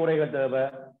 செய்முறைகள் தேவை,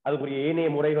 அதுக்குரிய ஏனைய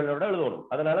முறைகளோட எழுதணும்.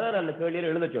 அதனாலதான் நான் அந்த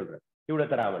கேள்வியை எழுத சொல்றேன். டியூட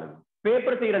தராமலுக்கு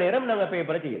பேப்பர் செய்யற நேரம் நாங்க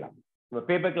பேப்பரை செய்யலாம்.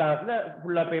 பேப்பர் கிளாஸ்ல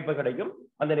ஃபுல்லா பேப்பர் கிடைக்கும்.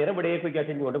 அந்த நேரம் விடையை குயிக்கா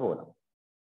செஞ்சு கொண்டு போகலாம்.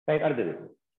 அடுத்தது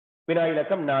வினா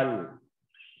இலக்கம் 4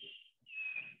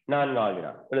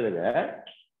 எழுதுங்க.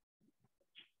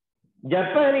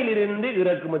 ஜப்பானில் இருந்து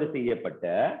இறக்குமதி செய்யப்பட்ட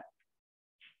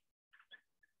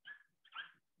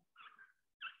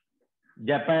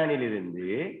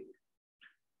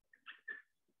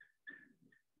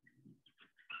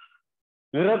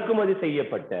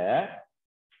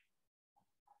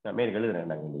மேற்கு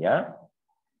எழுதுறேன் இல்லையா.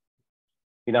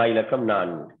 வினா இலக்கம்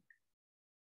 4.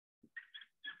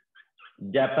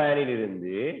 ஜப்பானில்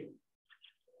இருந்து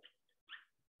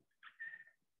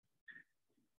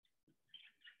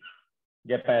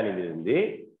ஜப்பானிலிருந்து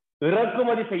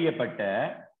இறக்குமதி செய்யப்பட்ட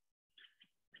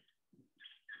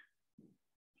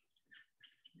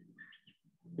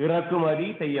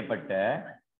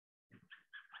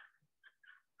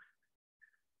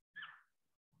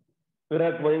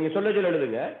நீங்க சொல்ல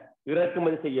எழுதுங்க.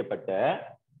 இறக்குமதி செய்யப்பட்ட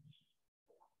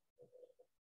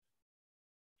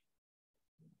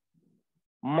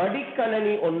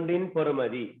மடிக்கணனி ஒன்றின்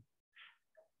பெறுமதி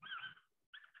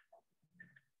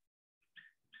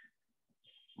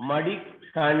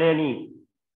மடிக்கணனி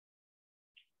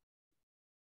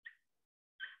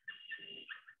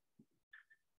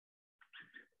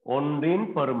ஒன்றின்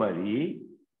பெறுமதி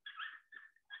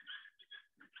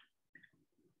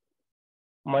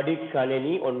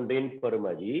மடிக்கணினி ஒன்றின்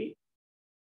பெறுமதி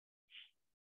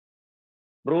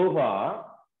ரூபா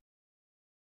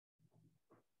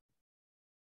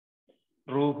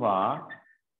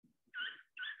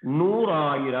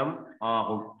 100,000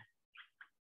 ஆகும்.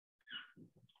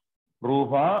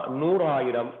 ரூபா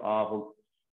 100,000 ஆகும்.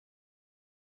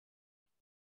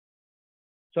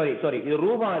 சாரி இது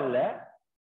ரூபா இல்ல,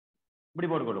 இப்படி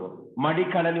போட்டுக்கொள்வோம்.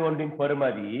 மடிக்கணனி ஒன்றின்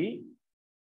பெறுமதி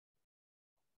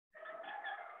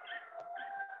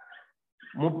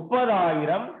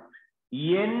 30,000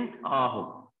 yen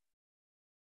ஆகும்.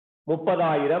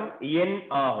 30,000 yen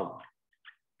ஆகும்.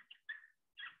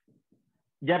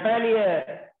 ஜப்பானிய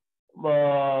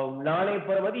நாணய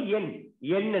பெறுமதி yen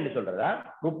என்று சொல்றதா?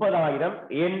 30,000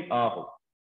 yen ஆகும்.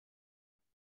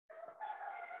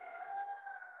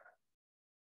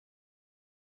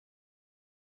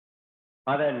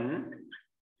 அதன்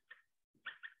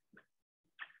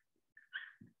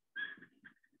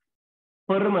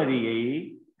பெறுமதியை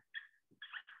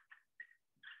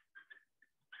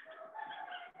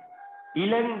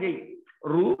இலங்கை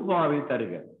ரூபாவில்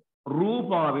தருக.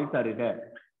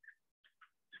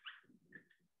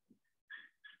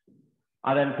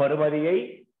 அதன் பெறுமதியை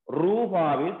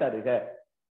ரூபாவில் தருக.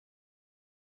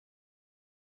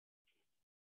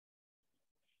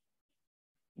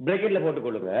 பிரேக்கெட்ல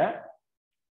போட்டுக்கொள்ளுங்க.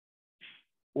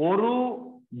 ஒரு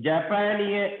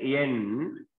ஜப்பானிய எண்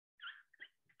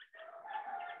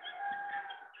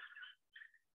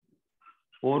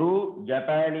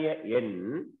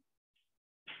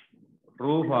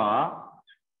ரூபா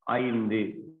 5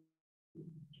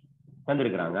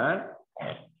 தந்திருக்கிறாங்க.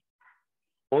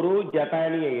 ஒரு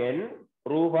ஜப்பானிய எண்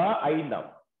ரூபா 5.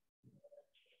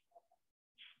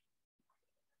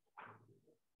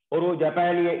 ஒரு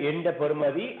ஜப்பானிய எண்ட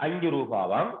பெறுமதி 5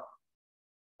 ரூபாவாம்.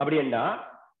 அப்படி என்ன,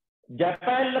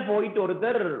 ஜப்பான்ல போயிட்டு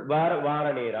ஒருத்தர் வார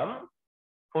நேரம்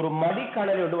ஒரு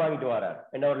மடிக்கணனி ஒன்று வாங்கிட்டு வரார்.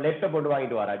 என்ன, ஒரு லேப்டாப் ஒன்று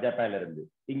வாங்கிட்டு வரார் ஜப்பான்ல இருந்து.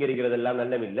 இங்க இருக்கிறது எல்லாம்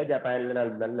நல்ல இல்ல, ஜப்பான்ல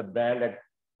நல்ல பிராண்டட்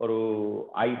ஒரு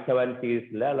i7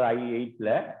 சீரீஸ்ல அல்லது i8ல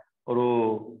ஒரு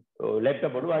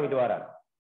லேப்டாப் ஒன்று வாங்கிட்டு வரார்.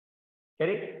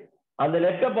 சரி, அந்த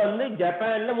லேப்டாப் வந்து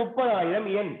ஜப்பான்ல 30,000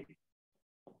 yen.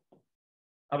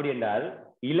 அப்படி என்றால்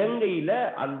இலங்கையில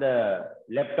அந்த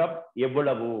லேப்டாப்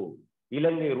எவ்வளவு,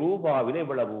 இலங்கை ரூபாவில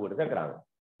எவ்வளவு கேட்கிறாங்க.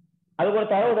 அதுக்கு ஒரு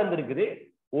தரவு தந்திருக்குது.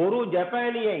 ஒரு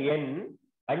ஜப்பானிய எண்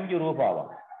 5 ரூபாவா?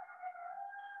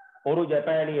 ஒரு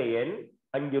ஜப்பானிய எண்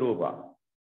 5 ரூபா.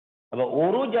 அப்ப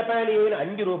ஒரு ஜப்பானிய எண்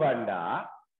 5 ரூபாண்டா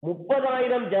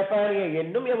 30,000 ஜப்பானிய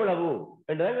எண்ணும் எவ்வளவு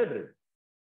என்றுதான் கேட்டு.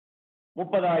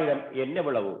 30,000 எண்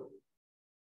எவ்வளவு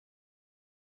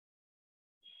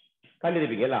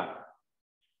கண்டிருப்பீங்களா?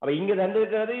 அப்ப இங்க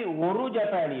தந்திருக்கிறது ஒரு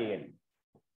ஜப்பானிய எண்.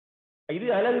 இது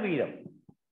அலகு வீதம்.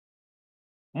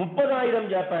 30,000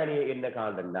 ஜப்பானிய என்ன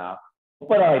காண்டா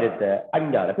 30,000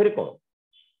 5ஆல பெருக்கும்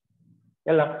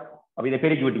எல்லாம். அப்ப இதை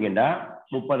பெருக்கி விட்டீங்கன்னா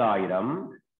 30,000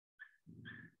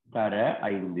 தர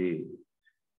 5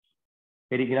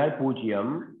 பெருக்கினால் 0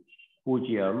 0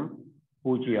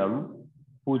 0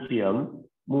 0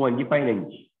 3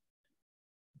 15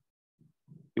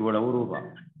 இவ்வளவு ரூபா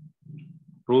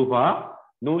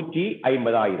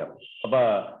 150,000. அப்ப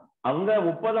அங்க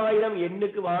 30,000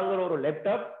 எண்ணுக்கு வாங்குற ஒரு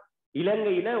லேப்டாப்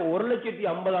இலங்கையில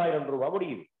 1,50,000 ரூபாய்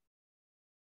முடியுது.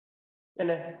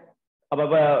 என்ன, அப்ப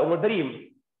உங்களுக்கு தெரியும்,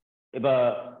 இப்ப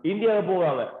இந்தியாவுக்கு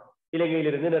போவாங்க,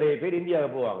 இலங்கையிலிருந்து நிறைய பேர்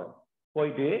இந்தியாவுக்கு போவாங்க.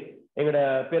 போயிட்டு எங்களோட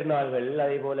பெருநாள்கள்,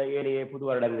 அதே போல ஏனைய புது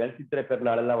வருடங்கள், சித்திரை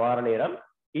பெருநாள் எல்லாம் வார நேரம்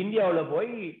இந்தியாவுல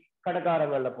போய்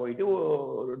கடைக்காரங்கள்ல போயிட்டு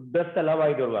ட்ரெஸ் எல்லாம்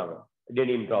வாங்கிட்டு வருவாங்க.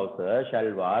 டெனிம் ட்ரவுசர்,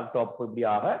 ஷல்வார், டாப்,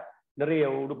 இப்படியாக நிறைய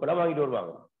உடுப்பெல்லாம் வாங்கிட்டு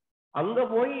வருவாங்க. அங்க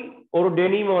போய் ஒரு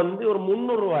டெனிம் வந்து ஒரு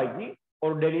 300 ரூபாய்க்கு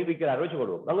ஒரு டெனிம் விற்கிறாரு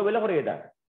வச்சுக்கொள்வோம். அங்க விலை குறையுதான்.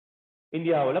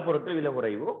 இந்தியாவில் பொருட்கள் விலை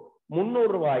குறைவு.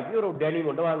 300 ரூபாய்க்கு ஒரு டெனிம்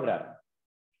ஒன்று வாங்குறாரு.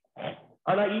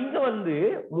 ஆனா இங்க வந்து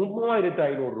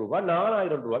 3,500 ரூபாய்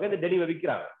 4,000 ரூபாய்க்கு இந்த டெனிமை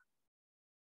விற்கிறாங்க.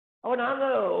 அப்ப நாங்க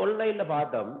ஆன்லைன்ல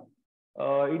பார்த்தோம்,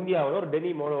 இந்தியாவில் ஒரு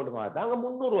டெனிம் ஒன்று பார்த்தா அங்க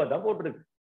 300 ரூபாய் தான் போட்டிருக்கு.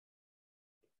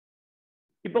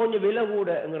 இப்ப கொஞ்சம் விலை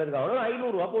கூடங்கிறதுக்காக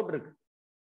 500 ரூபாய் போட்டிருக்கு.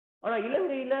 ஆனா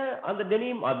இலங்கையில அந்த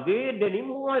டெனிம் அதே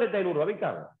டெனிம் 3500 ரூபாய்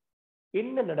விற்காங்க.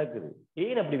 என்ன நடக்குது?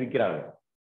 ஏன் அப்படி விற்கிறாங்க?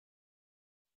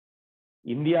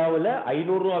 இந்தியாவுல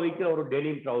 500 ரூபாய் விற்கிற ஒரு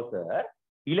டெனிம் ட்ரௌசர்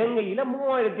இலங்கையில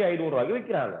 3500 ரூபாய்க்கு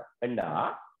விற்கிறாங்க. ஏண்டா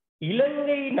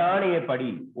இலங்கை நாணயப்படி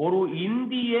ஒரு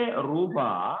இந்திய ரூபா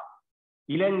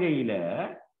இலங்கையில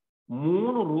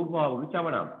 3 ரூபாவுக்கு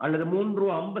சமணம் அல்லது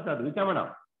 3.50 ரூபா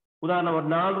சமணம். உதாரணம் ஒரு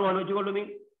 4 ரூபான்னு வச்சுக்கொள்ளுமே.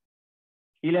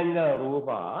 இலங்கை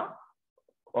ரூபா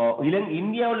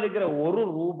இந்தியாவில் இருக்கிற 1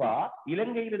 ரூபா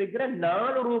இலங்கையில் இருக்கிற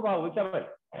 4 ரூபாவுக்கு சமன்.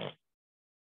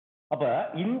 அப்ப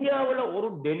இந்தியாவுல ஒரு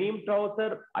டெனிம்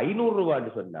ட்ரௌசர் 500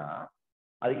 ரூபான்னு சொன்னா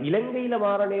அது இலங்கையில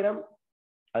மாற நேரம்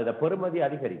அதுல பெறுமதி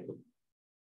அதிகரிக்கும்.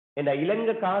 ஏன்னா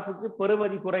இலங்கை காசுக்கு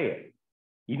பெறுமதி குறைய.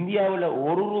 இந்தியாவுல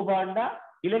 1 ரூபாண்டா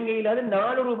இலங்கையில அது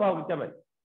 4 ரூபாவுக்கு சமன்.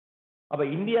 அப்ப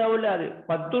இந்தியாவுல அது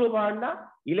 10 ரூபாண்டா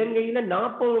இலங்கையில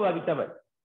 40 ரூபாய்க்கு சமன்.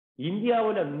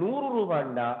 இந்தியாவுல 100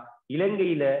 ரூபாண்டா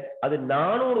இலங்கையில அது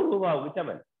 400 ரூபாவுக்கு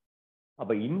சமன்.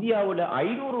 அப்ப இந்தியாவுல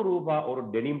 500 ரூபாய் ஒரு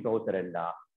டெனிம் ட்ரௌசர் என்றா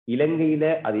இலங்கையில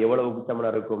அது எவ்வளவுக்கு சமனா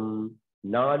இருக்கும்?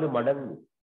 4 மடங்கு.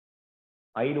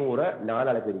 500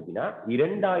 4 பெருக்கினா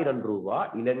 2000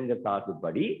 ரூபாய் இலங்கை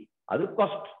காசுப்படி அது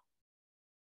காஸ்ட்.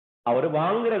 அவரு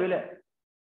வாங்குற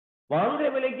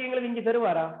விலைக்கு எங்களுக்கு இங்க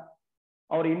தருவாரா?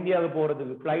 அவர் இந்தியாவுக்கு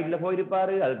போறதுக்கு பிளைட்ல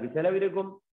போயிருப்பாரு, அதுக்கு செலவு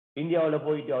இருக்கும். இந்தியாவுல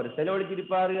போயிட்டு அவர்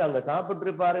செலவழிச்சிருப்பாரு, அங்க சாப்பிட்டு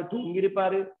இருப்பாரு, தூங்கி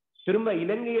இருப்பாரு. திரும்ப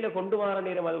இலங்கையில கொண்டு வர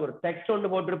நேரம் அது ஒரு டெக்ஸ்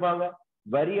ஒன்று போட்டிருப்பாங்க,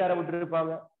 வரி அறவிட்டு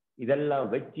இருப்பாங்க. இதெல்லாம்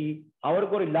வச்சு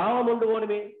அவருக்கு ஒரு லாபம் கொண்டு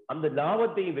போகணுமே. அந்த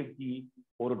லாபத்தையும் வச்சு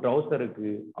ஒரு ட்ரௌசருக்கு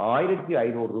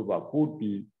 1500 ரூபாய்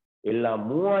கூட்டி எல்லாம்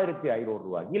 3500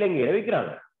 ரூபாய் இலங்கையில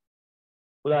விற்கிறாங்க.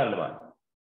 உதாரணமா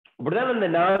இப்படிதான் இந்த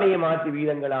நாணய மாற்று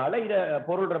வீதங்களால இத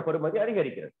பொருள்ற பெறுமதி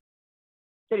அதிகரிக்கிறது.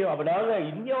 சரி, அப்ப நாங்க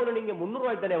இந்தியாவுல நீங்க 300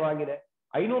 ரூபாய்க்கு தானே வாங்கின,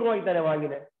 500 ரூபாய்க்கு தானே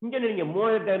வாங்கின, இங்க நீங்க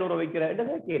 3500 வைக்கிற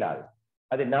கேளாது.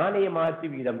 அது நாணய மாற்று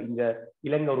வீதம் இங்க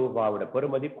இலங்கை ரூபாவோட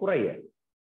பெறுமதி குறைய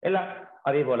எல்லாம்.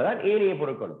 அதே போலதான் ஏனைய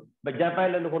பொருட்களும். இப்ப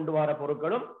ஜப்பான்ல இருந்து கொண்டு வர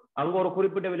பொருட்களும் அங்க ஒரு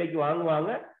குறிப்பிட்ட விலைக்கு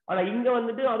வாங்குவாங்க. ஆனா இங்க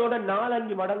வந்துட்டு அதோட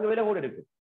 4-5 மடங்கு விலை கூட இருக்கு.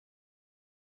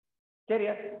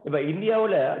 சரியா? இப்ப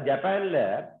இந்தியாவுல ஜப்பான்ல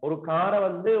ஒரு காரை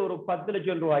ஒரு 10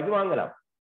 லட்சம் ரூபாய்க்கு வாங்கலாம்.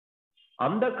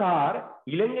 அந்த கார்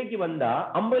இலங்கைக்கு வந்தா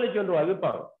 50 லட்சம் ரூபாய்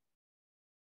விற்பாங்க.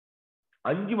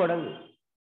 5 மடங்கு.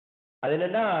 அது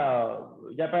என்னன்னா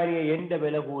ஜப்பானிய எந்த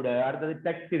விலை கூட, அடுத்தது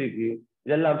டெக்ஸ் இருக்கு,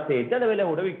 இதெல்லாம் சேர்த்து அந்த விலை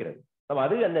கூட விற்கிறது.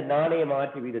 அது அந்த நாணய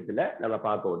மாற்று வீதத்துல நம்ம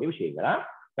பார்க்க வேண்டிய விஷயங்களா.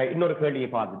 இன்னொரு கேள்வியை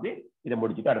பார்த்துட்டு இதை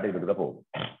முடிச்சுட்டு அடுத்த வீட்டுக்கு போவோம்.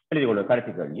 எழுதி கொள்ள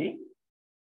கடைசி கேள்வி.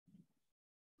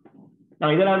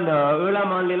 இதெல்லாம் இந்த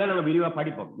 7ஆம் ஆண்டுல நாங்க விரிவா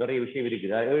படிப்போம். நிறைய விஷயம்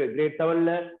இருக்குது. கிரேட்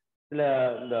 7ல சில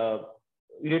இந்த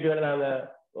யூனிட்டுகளை நாங்க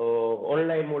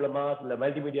ஆன்லைன் மூலமா சில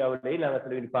மல்டிமீடியாவிலேயே நாங்க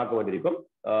சில பார்க்க வேண்டியிருக்கோம்.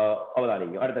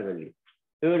 அவதானிங்க. அடுத்த கேள்வி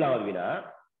 7வது வினா.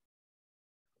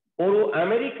 ஒரு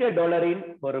அமெரிக்க டாலரின்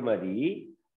பெறுமதி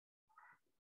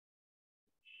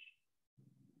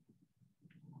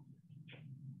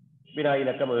வினா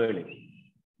இலக்கம் 7.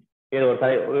 ஏதோ ஒரு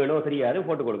 7 தெரியாது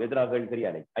போட்டு கொடுங்க. எத்தனாவது கேள்வி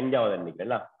தெரியாது? 5வது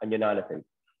நினைக்கிறேன். 5-4 சரி.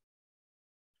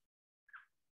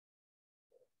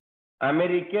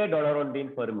 அமெரிக்க டாலர்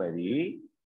ஒன்றின் பெறுமதி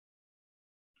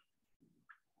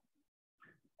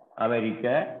அமெரிக்க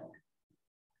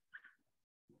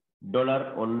டாலர்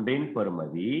ஒன்றின்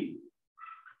பெறுமதி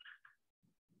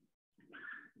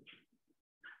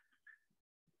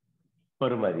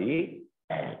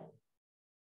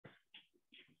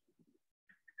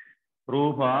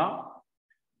ரூபா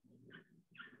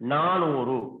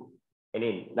 400.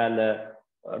 நான் இந்த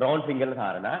ரவுண்ட் ஃபிங்கர்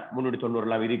சாரனா 390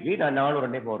 எல்லாம் இருக்கு. நான்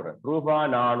 400 போடுறேன். ரூபா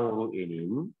 400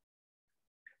 எனின்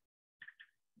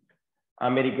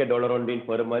அமெரிக்க டாலர் ஒன்றின்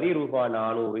பெறுமதி ரூபா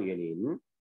 400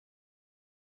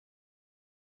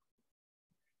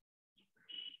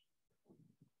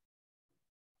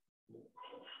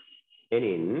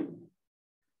 எனின்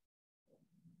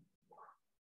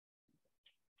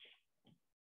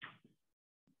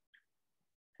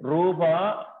ரூபா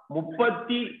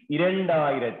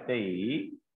 32,000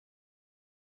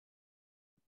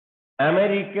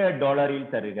 அமெரிக்க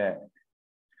டாலரில் தருக.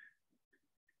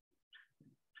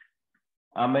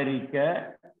 அமெரிக்க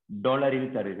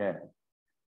டாலரில் தருக.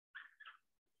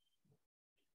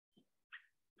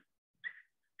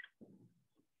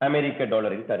 அமெரிக்க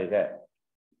டாலரில் தருக.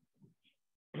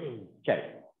 சரி,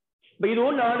 இப்ப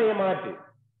இதுவும் நாணய மாற்று.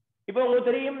 இப்ப உங்களுக்கு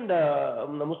தெரியும்,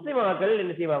 இந்த முஸ்லிம் மக்கள்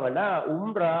என்ன செய்வாங்கன்னா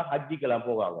உம்ரா ஹஜ்ஜிக்கெல்லாம்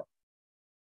போவாங்க.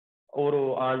 ஒரு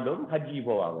ஆண்டும் ஹஜ்ஜி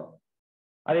போவாங்க.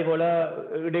 அதே போல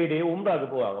இடையிடையே உம்ராக்கு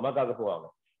போவாங்க, மக்காவுக்கு போவாங்க.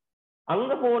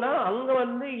 அங்க போனா அங்க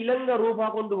இலங்கை ரூபா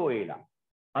கொண்டு போயிடலாம்.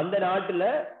 அந்த நாட்டுல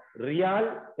ரியால்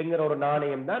என்கிற ஒரு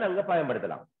நாணயம் தான் அங்க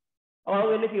பயன்படுத்தலாம்.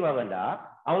 அவங்க என்ன செய்வாங்கடா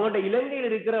அவங்கள்ட்ட இலங்கையில்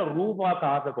இருக்கிற ரூபா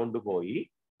காசை கொண்டு போய்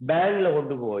பேங்க்ல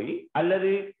கொண்டு போய்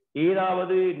அல்லது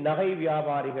ஏதாவது நகை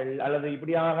வியாபாரிகள் அல்லது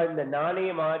இப்படியாக இந்த நாணய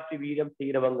மாற்று வீதம்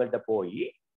செய்யறவங்கள்ட்ட போய்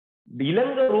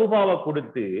இலங்கை ரூபாவை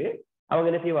கொடுத்து அவங்க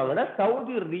என்ன செய்வாங்கன்னா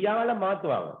சவுதி ரியால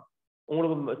மாத்துவாங்க.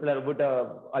 உங்களுக்கு சிலர் வீட்டை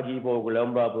அஜி போகக்குள்ள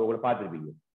உம்ரா போகக்குள்ள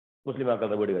பார்த்துருப்பீங்க முஸ்லிம்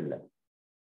மக்கள் வீடுகள்ல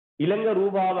இலங்கை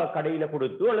ரூபாவை கடையில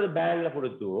கொடுத்து அல்லது பேங்க்ல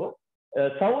கொடுத்து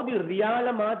சவுதி ரியால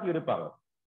மாத்தி இருப்பாங்க.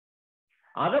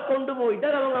 அதை கொண்டு போயிட்டு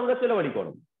அவங்க அங்க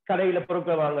செலவழிக்கணும். கடையில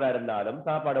பொருட்கள் வாங்குறா இருந்தாலும்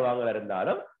சாப்பாடு வாங்குறா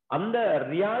இருந்தாலும் அந்த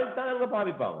ரியால் தான் அங்க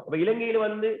பாவிப்பாங்க. இப்ப இலங்கையில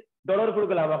வந்து டாலர்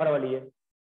கொடுக்கலாம் கடை வழியே,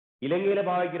 இலங்கையில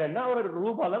பாவிக்கிறேன்னா அவர்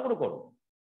ரூபா தான் கொடுக்கணும்.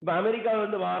 இப்ப அமெரிக்காவில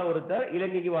இருந்து வார ஒருத்தர்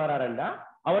இலங்கைக்கு வாராருண்டா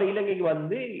அவர் இலங்கைக்கு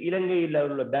வந்து இலங்கையில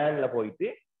உள்ள பேங்க்ல போயிட்டு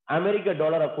அமெரிக்க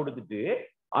டாலரை கொடுத்துட்டு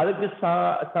அதுக்கு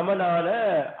சமனான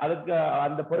அதுக்கு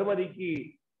அந்த பெறுமதிக்கு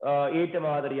ஏற்ற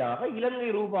மாதிரியாக இலங்கை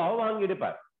ரூபாவை வாங்கி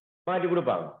எடுப்பார், மாற்றி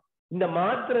கொடுப்பாங்க. இந்த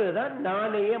மாற்றுறதுதான்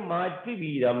நாணய மாற்று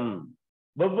வீதம்,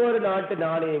 ஒவ்வொரு நாட்டு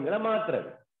நாணயங்களை மாற்றுறது.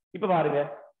 இப்ப பாருங்க,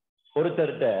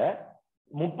 ஒருத்தர்கிட்ட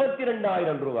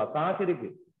 32,000 ரூபாய் காசு இருக்கு.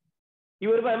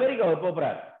 இவர் இப்ப அமெரிக்காவுக்கு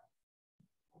போறாரு.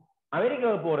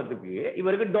 அமெரிக்காவுக்கு போறதுக்கு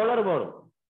இவருக்கு டாலர் வேணும்.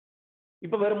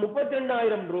 இப்ப வெறும்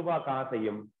 32,000 ரூபாய்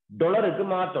காசையும் டாலருக்கு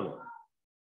மாற்றணும்.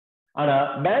 ஆனா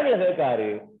பேங்க்ல கேட்காரு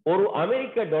ஒரு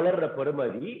அமெரிக்க டாலர்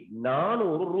பெறுமதி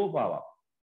 400 ரூபாவா.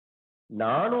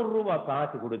 400 ரூபாய்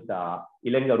காசு கொடுத்தா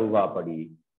இலங்கை ரூபா படி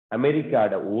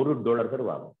அமெரிக்காட $1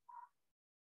 தருவாங்க.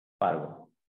 பாருங்க,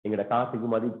 எங்கட காசுக்கு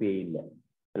மதிப்பே இல்லை.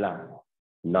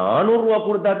 400 ரூபாய்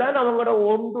கொடுத்தா தான் அவங்களோட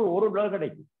 $1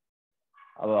 கிடைக்கும்.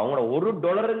 அவங்களோட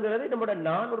 $1 நம்மளோட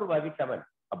 400 ரூபாய்க்கு சமன்.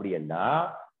 அப்படி என்ன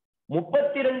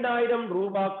 32,000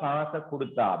 ரூபாய் காசை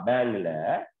கொடுத்தா பேங்க்ல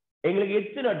எங்களுக்கு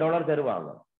எத்தனை டாலர் தருவாங்க,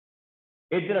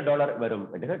 எத்தனை டாலர் வரும்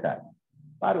என்று கேட்டார்.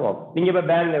 பாருங்க, நீங்க இப்ப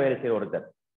பேங்க்ல வேலை செய்ய ஒருத்தர்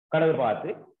கணக்கு பார்த்து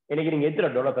இன்னைக்கு நீங்க எத்தனை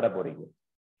டாலர் தர போறீங்க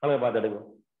கணக்கு பார்த்து எடுங்க.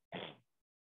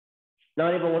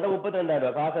 நான் இப்ப உங்கள்கிட்ட 32,000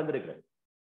 ரூபாய் காசு வந்துருக்கிறேன்.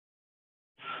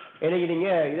 இன்னைக்கு நீங்க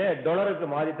இதை டாலருக்கு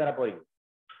மாறி தர போறீங்க.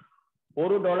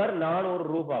 $1 400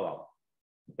 ரூபாவா.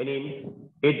 இனி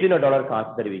எத்தனை டாலர்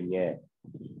காசு தருவீங்க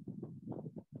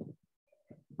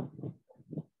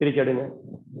பிரிச்சு எடுங்க.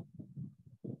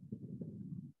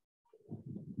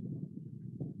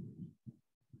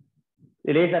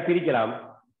 லேசா பிரிக்கலாம்.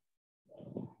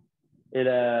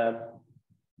 இதுல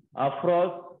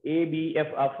Afroz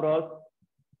APF Afroz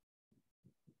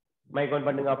mic on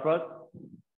பண்ணுங்க. அஃப்ரோஸ்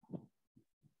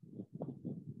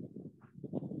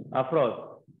அஃப்ரோஸ்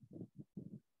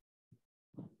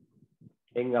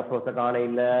எங்க அஃப்ரோஸ காண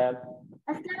இல்ல.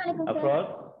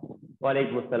 அஃப்ரோஸ்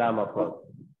வலைக்கும் அஸ்ஸலாம். அஃப்ரோஸ்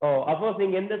அஃப்ரோஸ்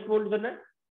நீங்க எந்த ஸ்கூல் சொன்ன?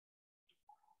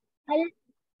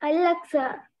 அல்-அக்ஸா.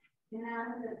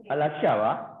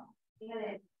 அல்-அக்ஸாவா?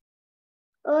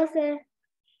 ஓ சார்.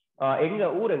 எங்க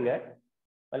ஊர் எங்க?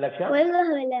 அல்-அக்ஸா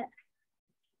கொல்காவல.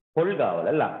 கொல்காவல்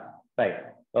அல்ல. Right,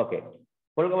 okay.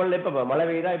 கொல்காவல்ல இப்ப மழை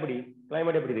பெய்யுதா? எப்படி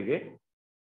கிளைமேட் எப்படி இருக்கு?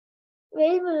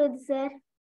 வெயில் விழுது சார்.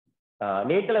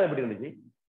 நேற்றுல எப்படி இருந்துச்சு?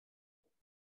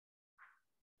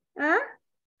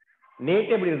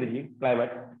 நேற்று எப்படி இருந்துச்சு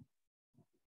கிளைமேட்?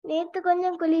 நேத்து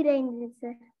கொஞ்சம் குளிரா இருந்துச்சு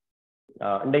சார்.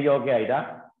 இன்னைக்கு ஓகே ஆயிட்டா?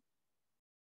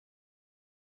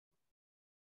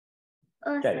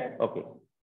 சரி, ஓகே.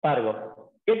 பாருங்க,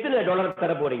 எத்தனை டாலர்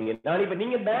தர போறீங்க? நான் இப்ப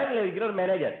நீங்க பேங்க்ல இருக்கிற ஒரு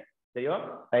மேனேஜர், சரியா?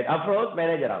 ரைட், அப்ரோஸ்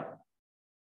மேனேஜரா.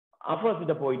 அப்ரோஸ்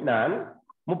கிட்ட போயிட்டு நான்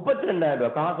 32,000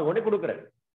 ரூபாய் காசு கொண்டு கொடுக்குறேன்.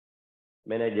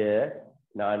 மேனேஜர்,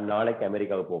 நான் நாளைக்கு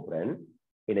அமெரிக்காவுக்கு போறேன்,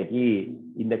 இன்னைக்கு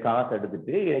இந்த காசு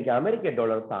எடுத்துட்டு எனக்கு அமெரிக்க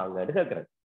டாலர் தாங்கன்னு கேட்கிறேன்.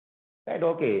 ரைட்,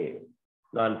 ஓகே,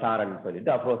 நான் தாரேன்னு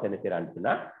சொல்லிட்டு அப்ரோஸ் என்ன செய்யறான்னு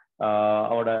சொன்னா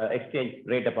அவனோட எக்ஸ்சேஞ்ச்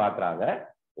ரேட்டை பாக்குறாங்க.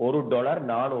 $1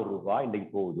 400 ரூபாய் இன்னைக்கு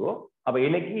போகுது. அப்ப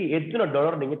இன்னைக்கு எத்தனை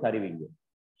டாலர் நீங்க தருவீங்க?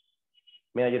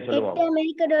 மேனேஜர் சொல்லுவாங்க. 8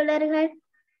 அமெரிக்க டாலர்கள்.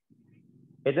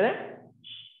 எத்தனை?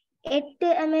 8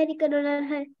 அமெரிக்க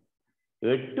டாலர்கள்.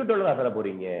 $8 தர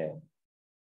போறீங்க?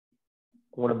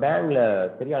 உங்களோட பேங்க்ல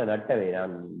சரியான நட்டவே.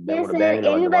 நான் உங்களோட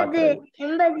பேங்க்ல வந்து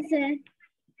 80 சார்.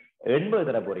 80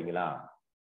 தர போறீங்களா?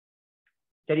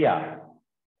 சரியா?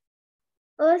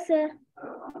 ஓ சார்.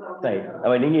 சரி,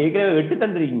 அப்ப நீங்க ஏற்கனவே 8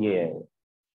 தந்துருக்கீங்க.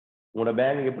 உங்களோட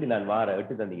பேங்க் எப்படி நான் வார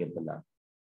 8 தந்தீங்க சொன்னா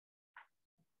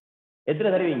எத்தனை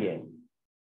தருவீங்க?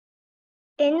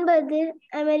 80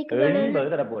 அமெரிக்க டாலர். 80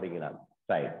 தர போறீங்களா?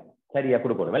 சரி, சரியா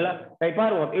கொடுக்கணும் எல்லாம். சரி,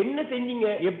 பாருங்க என்ன செஞ்சீங்க,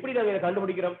 எப்படி நாங்க இதை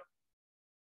கண்டுபிடிக்கிறோம்?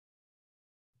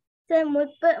 சார்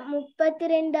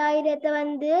 32,000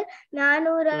 வந்து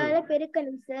 400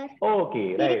 பெருக்கணும் sir. Okay,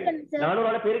 right.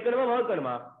 400 பெருக்கணுமா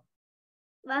வகுக்கணுமா?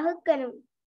 வகுக்கணும்.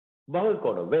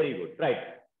 வகுக்கணும். Very good, right.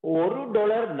 $1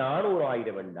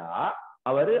 400,000 வேண்டா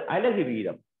அவரு அலகு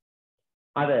வீதம்.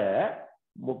 அத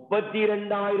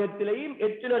 32,000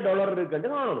 எத்தனை டாலர் இருக்குன்னு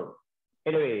காணணும்.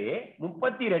 எனவே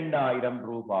 32,000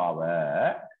 ரூபாவை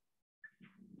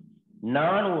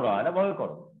 400ஆல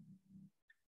வகுக்கணும்.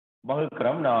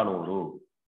 வகுக்கிறோம் 400.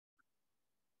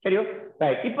 சரியோ?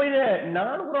 இப்ப இத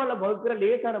 400ஆல வகுக்கிற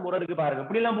லேசான முறை இருக்கு பாருங்க.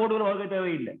 இப்படி எல்லாம் போட்டு வகுக்க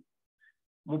தேவையில்லை.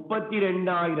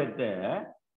 32,000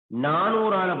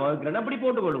 400ஆல வகுக்கிறேன்னா இப்படி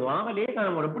போட்டு கொள்ளுவோம். ஆக லேசான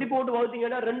முறை. இப்படி போட்டு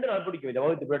வகுத்தீங்கன்னா 2 நாள் பிடிக்கும் இதை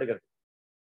வகுத்து எடுக்கிறது.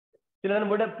 சில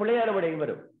விட பிள்ளையான விடையும்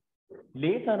வரும்.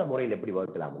 லேசான முறையில் எப்படி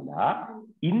வகுக்கலாம்னா,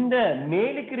 இந்த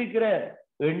மேலுக்கு இருக்கிற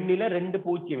எண்ணில 2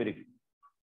 பூஜ்ஜியம் இருக்கு,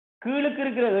 கீழுக்கு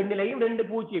இருக்கிற எண்ணிலையும் 2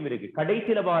 பூஜ்ஜியம் இருக்கு,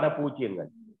 கடைசியில வார பூஜ்ஜியங்கள்.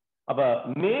 அப்ப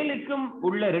மேலுக்கும்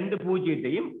உள்ள 2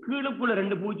 பூஜ்ஜியத்தையும் கீழுக்குள்ள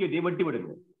 2 பூஜ்ஜியத்தையும் வெட்டி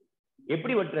விடுங்க.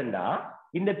 எப்படி வெட்டுறா,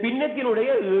 இந்த பின்னத்தினுடைய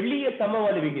எளிய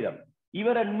சமவெளி விகிதம்.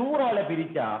 இவரை 100ஆல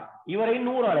பிரிச்சா இவரை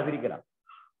 100ஆல பிரிக்கலாம்.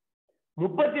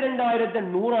 32,000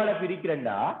 100ஆல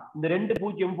பிரிக்கிறா இந்த 2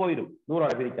 பூஜ்ஜியம் போயிடும்.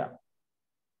 100ஆல பிரிச்சா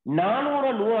 400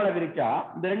 100ஆல பிரிச்சா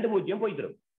இந்த 2 பூஜ்ஜியம்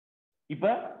போயிடும். இப்ப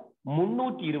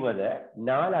 320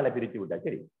 4ஆல பிரிச்சு விட்டா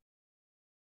சரி,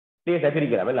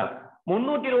 பிரிக்கலாம் எல்லாம்.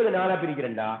 320 4ஆ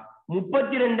பிரிக்கிறா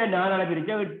 32 4ஆல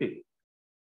பிரிச்சா 8,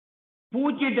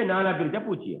 0 4ஆ பிரிச்சா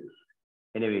 0.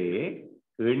 எனவே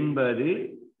 80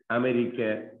 அமெரிக்க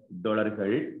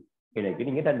டாலர்கள் எனக்கு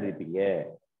நீங்க தந்திருப்பீங்க.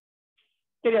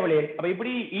 சரி அவளே, அப்ப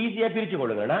இப்படி ஈஸியா பிரிச்சு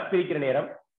கொள்ளுங்க. பிரிக்கிற நேரம்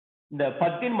இந்த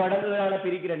 10 மடங்குகளால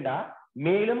பிரிக்கிறேன்டா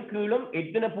மேலும் கீழும்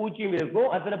எத்தனை பூஜ்ஜியம் இருக்கோ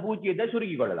அத்தனை பூஜ்ஜியத்தை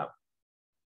சுருக்கி கொள்ளலாம்.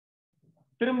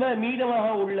 திரும்ப மீதமாக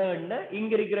உள்ள எண்ணை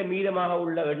இங்க இருக்கிற மீதமாக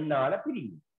உள்ள எண்ணால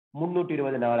பிரிங்க.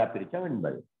 320 4ஆ பிரிச்சா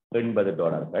 80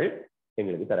 டாலர்கள்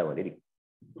எங்களுக்கு தர வேண்டியிருக்கு.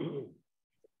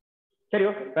 சரி,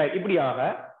 இப்படியாக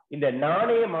இந்த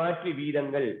நாணய மாற்று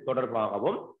வீதங்கள்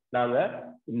தொடர்பாகவும் நாங்க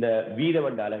இந்த வீதம்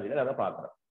என்ற அளவில் நாங்க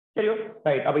பார்க்கிறோம். சரியோ,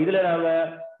 ரைட். அப்ப இதுல நாங்க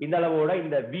இந்த அளவோட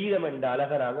இந்த வீதம் என்ற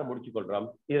அழகை நாங்க முடிச்சு கொள்றோம்.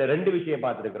 இதுல 2 விஷயம்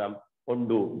பார்த்திருக்கிறோம்.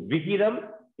 ஒன்று விகிதம்,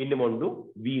 இன்னும் ஒன்று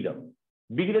வீதம்.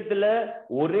 விகிதத்துல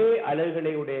ஒரே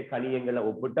அலகுகளுடைய கணியங்களை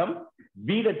ஒப்பிட்டோம்,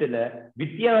 வீதத்துல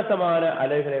வித்தியாசமான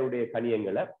அலகுகளுடைய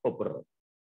கணியங்களை ஒப்பிடுறோம்.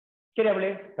 சரி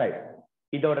அவளே, ரைட்.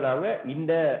 இதோட நாங்க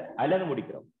இந்த அலகு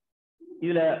முடிக்கிறோம்.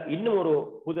 இதுல இன்னும் ஒரு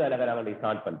புது அலகை நாங்க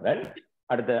ஸ்டார்ட் பண்றேன்.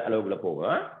 அடுத்த அளவுக்குள்ள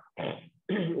போவோம்,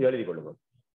 எழுதி கொள்ளுங்க.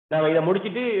 நாம இதை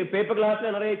முடிச்சுட்டு பேப்பர்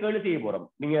கிளாஸ்ல நிறைய கேள்வி செய்ய போறோம்.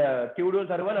 நீங்க டியூடோல்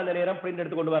தருவேன், அந்த நேரம் பிரிண்ட்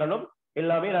எடுத்து கொண்டு வரணும்.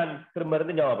 எல்லாமே நான் திரும்ப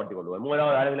இருந்து ஞாபகப்படுத்திக் கொள்வேன்.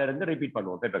 3வது அளவுல இருந்து ரிப்பீட்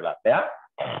பண்ணுவோம் பேப்பர் கிளாஸ்ல.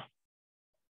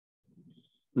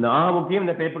 முக்கியம்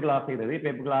இந்த பேப்பர் கிளாஸ் செய்யறது.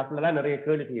 பேப்பர் கிளாஸ்ல தான் நிறைய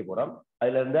கேள்வி செய்ய போறோம்.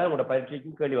 அதுல இருந்தா உங்களோட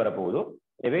பரீட்சைக்கும் கேள்வி வரப்போகுது.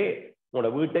 எனவே உங்களோட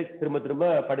வீட்டை திரும்ப திரும்ப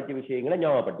படிச்ச விஷயங்களை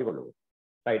ஞாபகப்படுத்திக் கொள்ளுவோம்.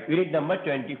 Right. Unit number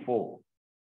 24.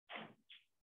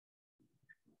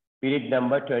 Unit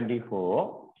number 24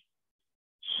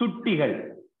 சுட்டிகள்.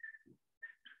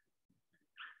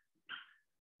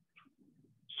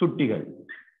 சுட்டிகள்.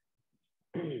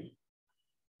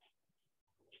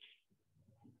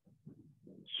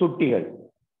 சுட்டிகள்.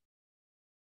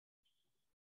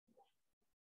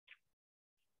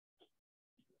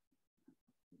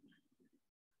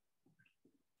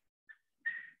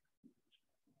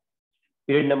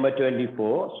 யூனிட் நம்பர் 24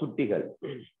 சுட்டிகள்.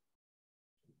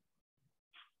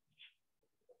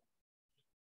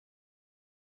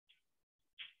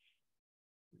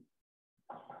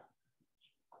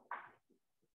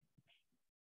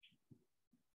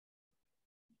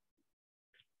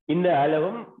 இந்த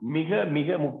அளவும் மிக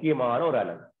மிக முக்கியமான ஒரு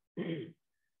அளவு.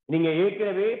 நீங்க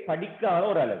ஏற்கனவே படிக்காத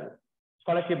ஒரு அளவு.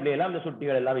 ஸ்காலர்ஷிப்ல எல்லாம் இந்த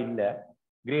சுட்டிகள் எல்லாம் இல்ல.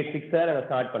 கிரேட் 6 நாங்க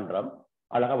ஸ்டார்ட் பண்றோம்.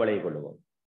 அழகா விளைய கொள்ளுவோம்.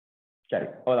 சரி,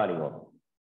 அவதானிங்க.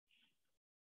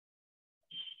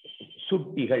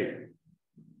 சுட்டிகள்.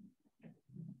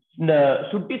 இந்த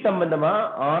சுட்டி சம்பந்தமா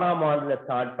 6ஆம் ஆண்டுல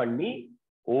ஸ்டார்ட் பண்ணி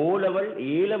O level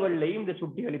A levelலையும் இந்த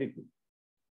சுட்டிகள் இருக்கு.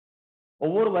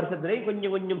 ஒவ்வொரு வருஷத்துலையும்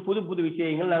கொஞ்சம் கொஞ்சம் புது புது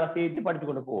விஷயங்கள் நாங்க சேர்த்து படிச்சு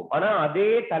கொண்டு போவோம். ஆனா அதே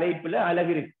தலைப்புல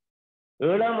அழகு இருக்கு.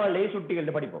 7ஆம் ஆண்டுலையும்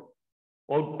சுட்டிகள் படிப்போம்.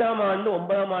 8ஆம் ஆண்டு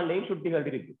 9ஆம் ஆண்டுலையும் சுட்டிகள்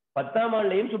இருக்கு. 10ஆம்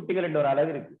ஆண்டுலையும் சுட்டிகள் என்ற ஒரு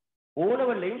அழகு இருக்கு. O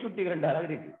levelலையும் சுட்டிகள் என்ற அழகு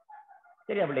இருக்கு.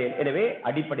 சரி அப்படியே. எனவே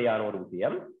அடிப்படையான ஒரு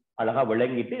விஷயம் அழகா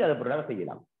விளங்கிட்டு அதை பிறகு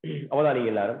செய்யலாம்.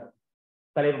 அவதானிங்க எல்லாரும்.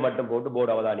 தலைப்பு மட்டும் போட்டு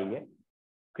போர்டு அவதானிங்க.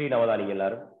 ஸ்கிரீன் அவதானிங்க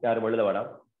எல்லாரும். யாரும் எழுத வேணாம்.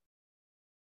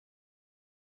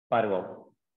 பாருங்க.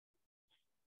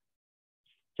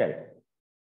 சரி,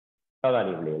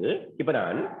 அவதானிங்க. இப்ப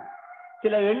நான்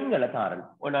சில எண்களை தாரன்.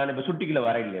 நான் இப்ப சுட்டிக்குள்ள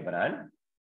வர இல்லையா? இப்ப நான்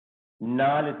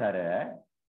 4 தர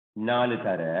 4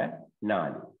 தர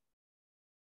 4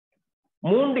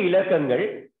 3 இலக்கங்கள்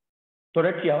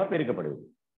தொடர்ச்சியாக பெருக்கப்படுவது.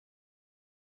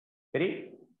 சரி,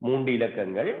 3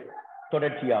 இலக்கங்கள்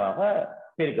தொடர்ச்சியாக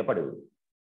பெருக்கப்படுவது.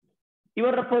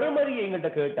 இவரோட பெறுமதியை எங்கிட்ட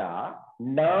கேட்டா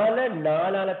 4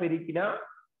 4ஆல பெருக்கினா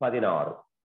 16,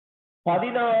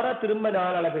 16 திரும்ப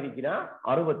 4ஆல பெருக்கினா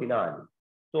 64.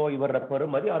 சோ இவரோட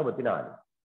பெறுமதி 64.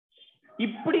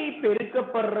 இப்படி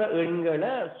பெருக்கப்படுற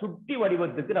எண்களை சுட்டி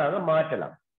வடிவத்துக்கு நாங்க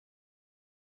மாற்றலாம்.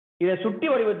 இதை சுட்டி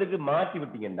வடிவத்துக்கு மாற்றி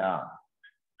விட்டீங்கன்னா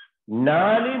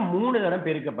 4 3 தரம்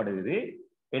பெருக்கப்படுகிறது.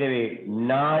 எனவே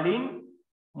 4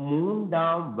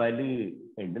 3ஆம் வலு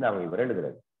என்று நாம இவர்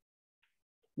எழுதுறது.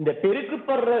 இந்த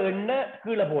பெருக்கப்படுற எண்ணை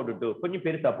கீழே போட்டுட்டு கொஞ்சம்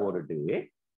பெருசா போட்டுட்டு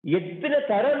எத்தனை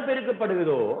தரம்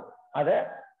பெருக்கப்படுகிறதோ அதை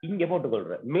இங்க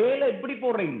போட்டுக்கொள்ற. மேல இப்படி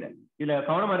போடுற இல்ல, இதுல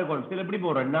கவனமா இருக்கணும். சில இப்படி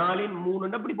போடுற 4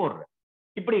 3 இப்படி போடுற,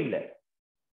 இப்படி இல்ல.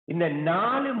 இந்த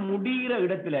 4 முடிகிற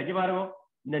இடத்துல பாருங்க,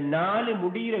 இந்த 4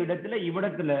 முடிகிற இடத்துல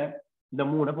இவ்விடத்துல இந்த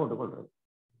 3 போட்டுக்கொள்றது.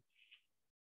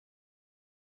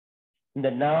 இந்த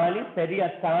 4 சரியா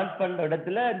ஸ்டார்ட் பண்ற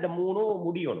இடத்துல இந்த 3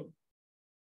 முடியணும்.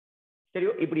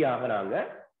 சரியோ? இப்படியாக நாங்க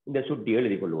இந்த சுட்டி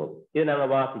எழுதி கொள்வோம். இதை நாங்க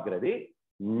வாசிக்கிறது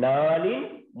 4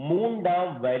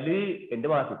 3ஆம் வலு என்று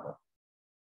வாசிப்போம்.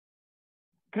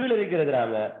 கீழே இருக்கிறது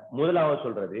நாங்க முதலாவது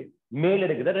சொல்றது, மேல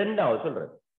இருக்கிறது ரெண்டாவது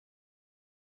சொல்றது.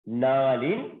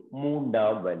 4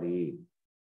 3ஆம் வலு.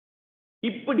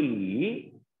 இப்படி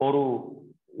ஒரு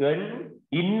எண்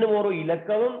இன்னும் ஒரு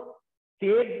இலக்கமும்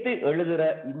சேர்த்து எழுதுற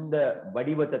இந்த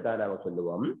வடிவத்தை தான் நாங்க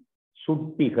சொல்லுவோம்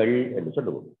சுட்டிகள் என்று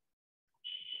சொல்லுவோம்.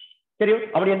 சரி,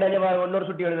 அப்படி என்ன இன்னொரு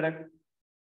சுட்டி எழுதுறேன்.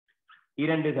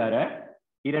 2 தர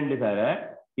 2 தர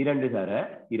 2 தர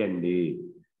 2.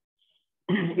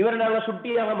 இவரை நாங்க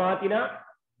சுட்டியாக மாத்தினா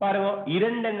பாருங்க,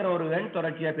 2ங்கிற ஒரு எண்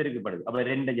தொடர்ச்சியா பெருக்கப்படுது. அப்ப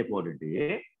 2 போட்டுட்டு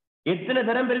எத்தனை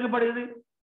தரம் பெருக்கப்படுது?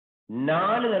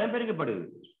 4 தரம் பெருக்கப்படுது.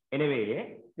 எனவே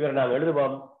இவரை நாங்க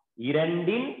எழுதுவோம்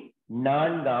 2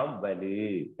 4ஆம் வலு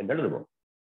என்று எழுதுவோம்.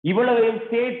 இவ்வளவையும்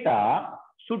சேர்த்தா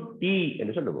சுட்டி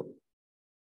என்று சொல்லுவோம்.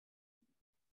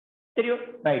 தெரியும்?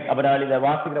 ரைட். அப்ப நான் இதை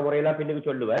வாசிக்கிற முறையெல்லாம் பின்னுக்கு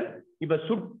சொல்லுவேன். இப்ப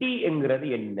சுட்டி என்கிறது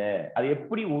என்ன, அது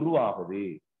எப்படி உருவாகுது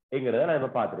என்கிறத நான்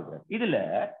இப்ப பார்த்திருக்கிறேன். இதுல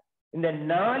இந்த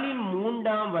 4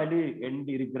 3ஆம் வலு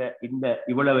என்று இருக்கிற இந்த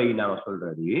இவ்வளவை நாம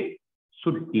சொல்றது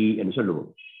சுட்டி என்று சொல்லுவோம்.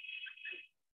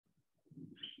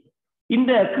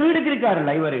 இந்த கீழுக்கு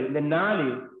இருக்காருல்ல இவரு, இந்த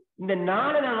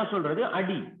 4 நாம சொல்றது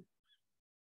அடி.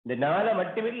 இந்த 4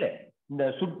 மட்டும் இல்ல, இந்த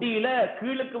சுட்டியில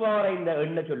கீழுக்கு வார இந்த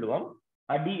எண்ணை சொல்லுவோம்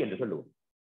அடி என்று சொல்லுவோம்.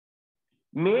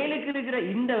 மேலுக்கு இருக்கிற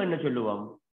இந்த எண்ணை சொல்லுவோம்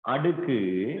அடுக்கு.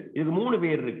 இதுக்கு 3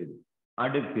 பேர் இருக்குது,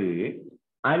 அடுக்கு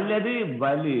அல்லது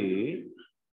வலு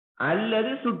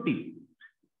அல்லது சுட்டி.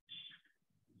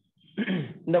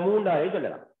 இந்த 3ஆவே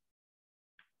சொல்லலாம்.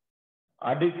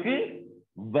 அடுக்கு,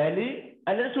 வலு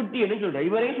அல்லது சுட்டி என்று சொல்ற.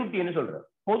 இவரையும் சுட்டி என்று சொல்ற.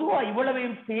 பொதுவா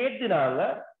இவ்வளவையும் சேர்த்து நாங்க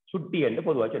சுட்டி என்று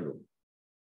பொதுவா சொல்லுவோம்.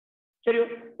 சரியோ?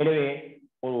 எனவே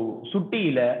ஒரு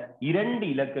சுட்டியில 2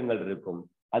 இலக்கங்கள் இருக்கும்.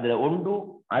 அதுல ஒன்று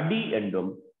அடி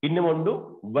என்றும் இன்னும் ஒன்று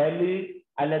வலு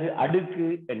அல்லது அடுக்கு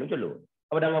என்றும் சொல்லுவோம்.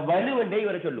 அப்ப நாங்க வலு என்றே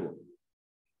இவரை சொல்லுவோம்.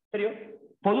 சரியோ?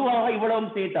 பொதுவாக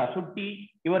இவ்வளவும் சேர்த்தா சுட்டி,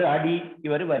 இவர் அடி,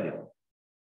 இவர் வலு.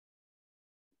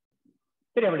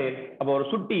 சரி அவளே, அப்ப ஒரு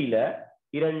சுட்டியில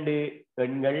 2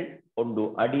 எண்கள், ஒன்று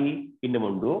அடி இன்னும்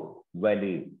ஒன்று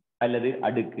வலு அல்லது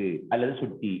அடுக்கு அல்லது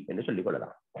சுட்டி என்று சொல்லிக்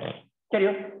கொள்ளலாம்.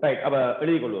 சரியோ? ரைட். அப்ப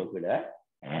எழுதிக் கொள்வோம். கீழே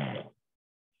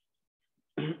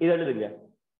இதை எழுதுங்க.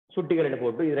 சுட்டிகள் என்ன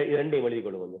போட்டு இரண்டையும் எழுதிக்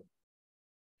கொள்ளுங்க.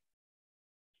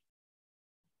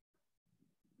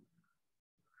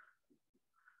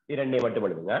 இரண்டையும் மட்டும்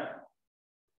எழுதுங்க.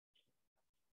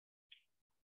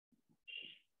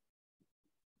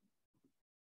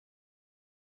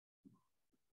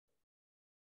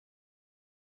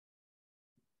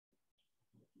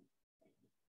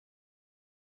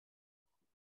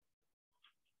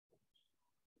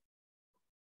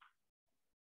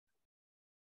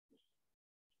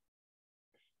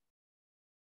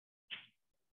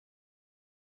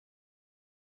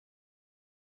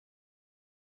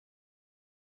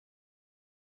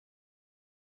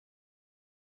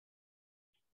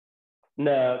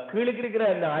 இந்த கீழுக்கு இருக்கிற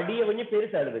இந்த அடியை கொஞ்சம்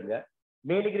பெருசா எழுதுங்க,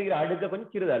 மேலுக்கு இருக்கிற அடுக்க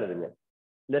கொஞ்சம் சிறுதா எழுதுங்க.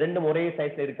 இந்த 2 ஒரே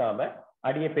சைஸ்ல இருக்காம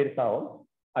அடியை பெருசாவும்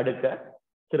அடுக்க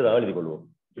சிறுதாக எழுதி கொள்வோம்.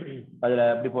 அதுல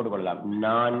எப்படி போட்டுக்கொள்ளலாம்,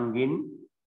 4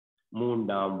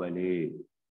 3ஆம் வலு.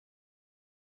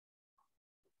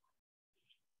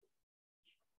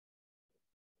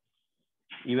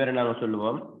 இவரை நாங்க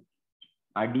சொல்லுவோம்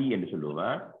அடி என்று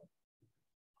சொல்லுவோம்.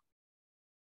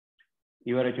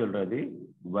 இவரை சொல்றது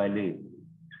வலு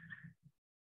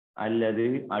அல்லது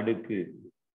அடுக்கு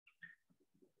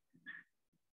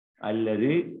அல்லது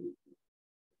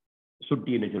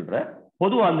சுட்டி என்று சொல்ற.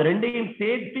 பொதுவா அந்த 2ஐயும்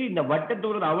சேர்த்து இந்த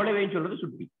வட்டத்தோடு அவ்வளவையும் சொல்றது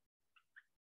சுட்டி.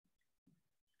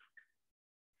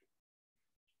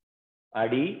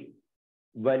 அடி,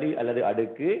 வலு அல்லது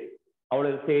அடுக்கு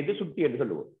அவ்வளவு சேர்த்து சுட்டி என்று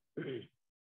சொல்லுவோம்.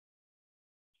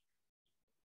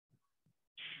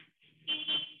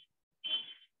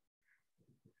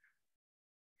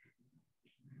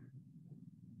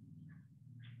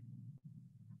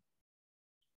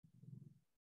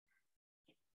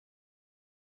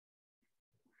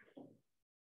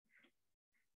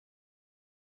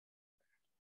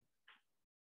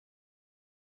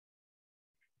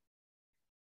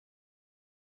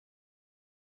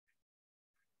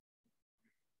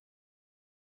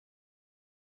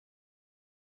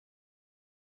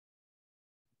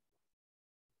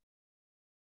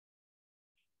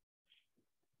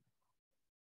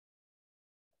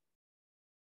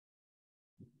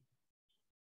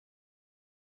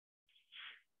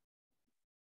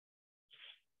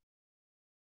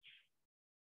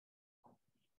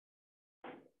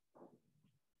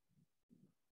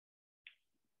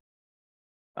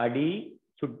 அடி,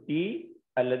 சுட்டி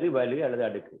அல்லது வலு அல்லது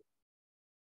அடுக்கு.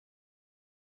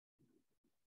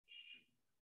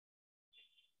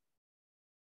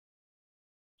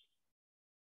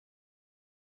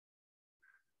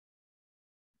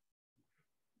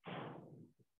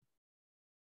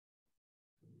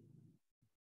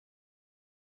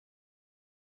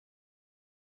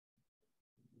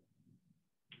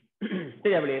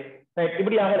 சரி அப்படியே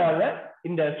இப்படியாக நாங்க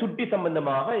இந்த சுட்டி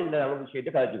சம்பந்தமாக இந்த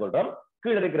விஷயத்தை கதைச்சு கொள்றோம்.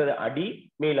 கீழே இருக்கிறது அடி,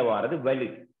 மேல வாரது வலு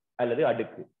அல்லது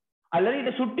அடுக்கு, அல்லது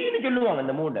இதை சுட்டின்னு சொல்லுவாங்க.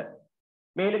 இந்த மூணு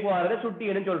மேலுக்கு வாரத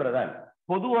சுட்டின்னு சொல்றதான்.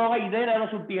 பொதுவாக இதை நாங்க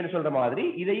சுட்டின்னு சொல்ற மாதிரி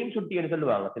இதையும் சுட்டின்னு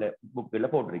சொல்லுவாங்க. சில புக்குல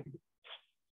போட்டிருக்குது.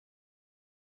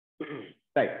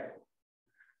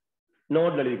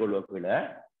 நோட்ல எழுதி கொள்வோம். கீழே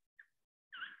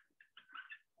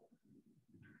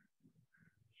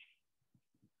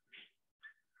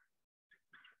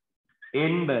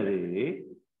என்பது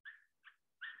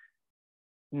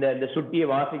இந்த சுட்டியை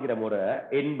வாசிக்கிற முறை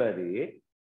என்பது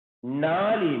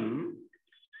நாளின்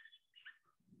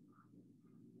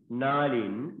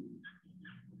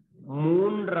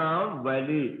மூன்றாம்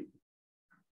வலு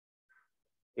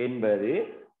என்பது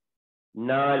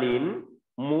நாளின்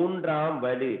மூன்றாம்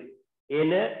வலு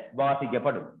என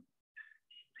வாசிக்கப்படும்.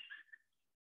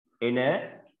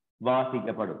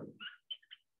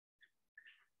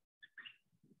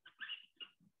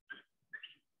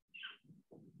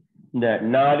 இந்த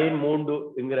நாளின்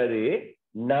மூன்றுங்கிறது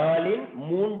நாளின்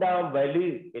மூன்றாம் வலு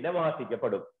என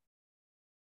வாசிக்கப்படும்.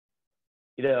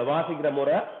 இத வாசிக்கிற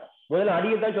முறை முதல்ல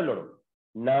அடியத்தான் சொல்லணும்.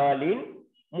 நாளின்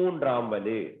மூன்றாம்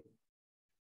வலு.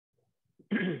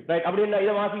 அப்படின்னா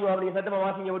இதை வாசிக்க நீங்க சத்தமா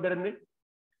வாசிங்க. விட்டு இருந்து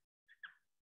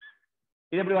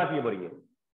இது எப்படி வாசிக்க போறீங்க?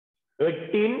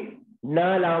 8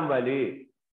 4ஆம் வலு.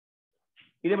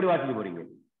 இது எப்படி வாசிக்க போறீங்க?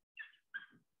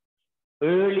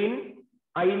 7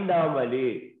 5ஆம் வலு.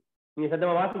 நீங்க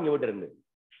சத்தமா வாசிங்க. விட்டு இருந்து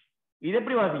இது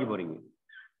எப்படி வாசிக்க போறீங்க?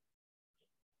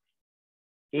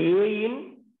 A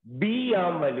B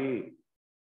ஆம் வலு.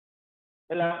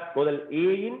 முதல் A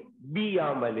B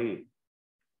ஆம் வலு.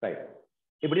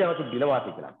 இப்படி நம்ம சுட்டியில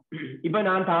வாசிக்கலாம். இப்ப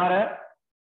நான் தார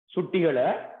சுட்டிகளை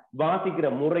வாசிக்கிற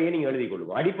முறையை நீங்க எழுதி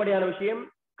கொள்வோம். அடிப்படையான விஷயம்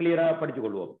கிளியரா படிச்சு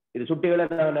கொள்வோம். இது சுட்டிகளை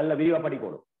நல்ல விரிவா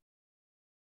படிக்கணும்.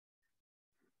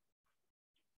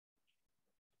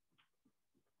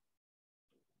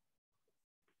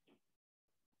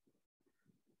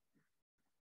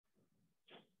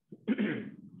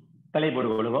 தலைப்போடு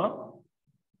கொள்வோம்.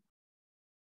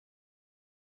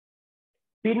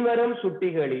 பின்வரும்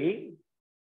சுட்டிகளை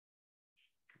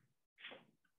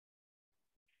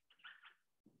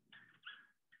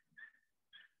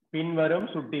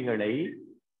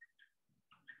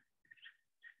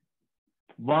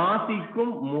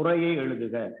வாசிக்கும் முறையை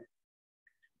எழுதுக.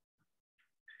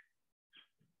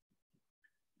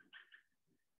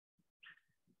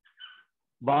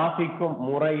 வாசிக்கும்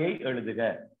முறையை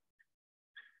எழுதுக.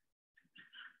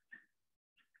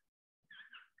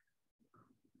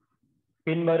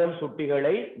 பின்வரும்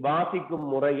சுட்டிகளை வாசிக்கும்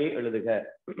முறையை எழுதுக.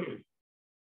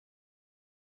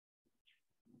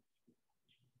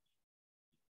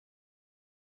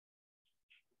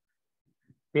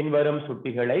 பின்வரும்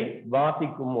சுட்டிகளை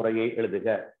வாசிக்கும் முறையை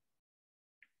எழுதுக.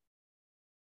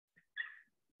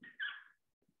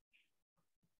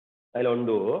 அதுல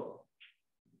ஒன்று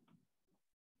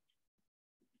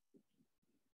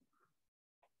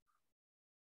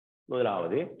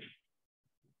முதலாவது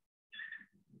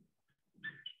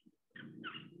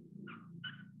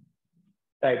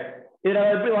இதை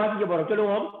நம்ம எப்படி வாசிக்க போறோம்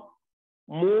சொல்லுவோம்.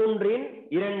 3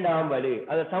 2ஆம் வலு.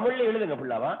 அதை தமிழ்ல எழுதுங்க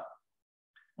ஃபுல்லாவா.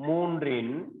 3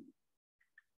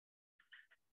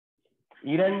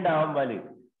 2ஆம் வலு.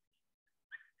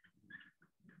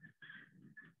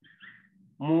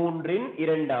 3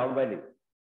 2ஆம் வலு.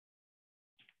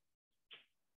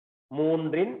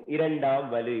 3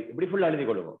 2ஆம் வலு. இப்படி ஃபுல்லா எழுதி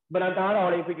கொள்ளுவோம். இப்ப நான் தாழ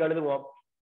அவளைக்கு எழுதுவோம்.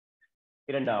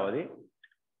 இரண்டாவது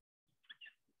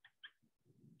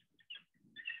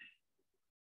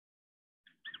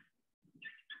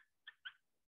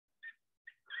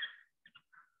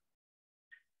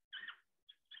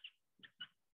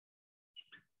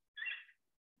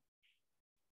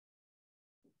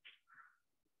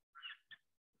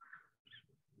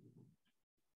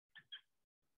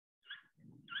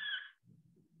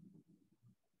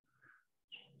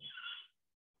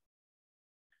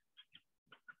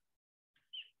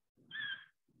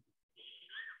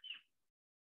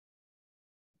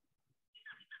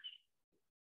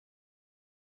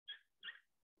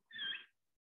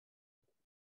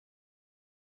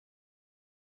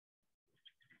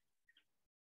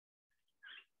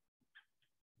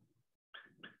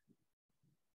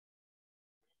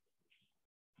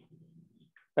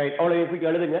ரைட், அவ்வளவு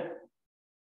எழுதுங்க,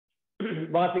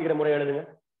 வாசிக்கிற முறை எழுதுங்க.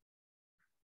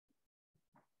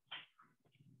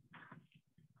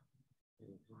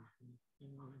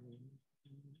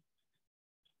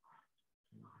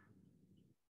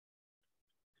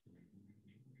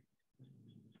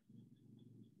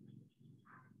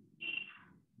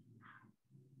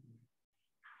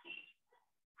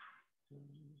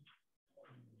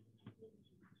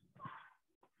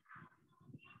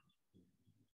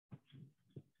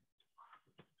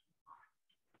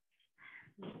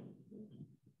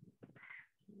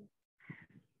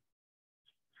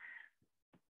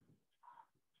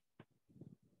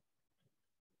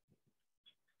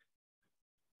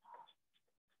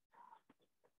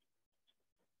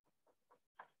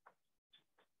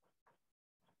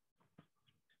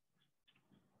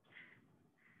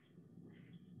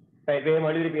 வேகம்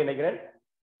எழுதிருப்பீங்க நினைக்கிறேன்.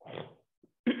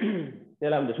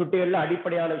 இதெல்லாம் இந்த சுட்டிகள்ல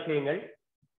அடிப்படையான விஷயங்கள்.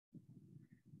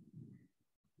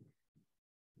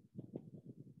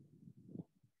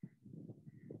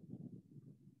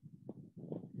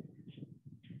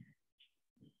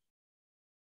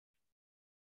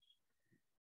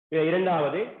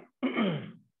 இரண்டாவது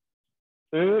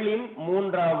 7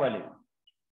 மூன்றாம் வலு.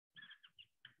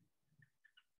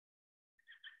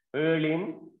 7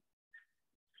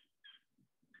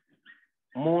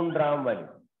 மூன்றாம் வலு.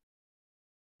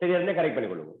 சரி, அதை கரெக்ட்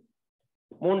பண்ணிக்கொள்ளுங்க.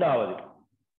 மூன்றாவது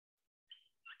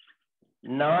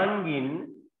 4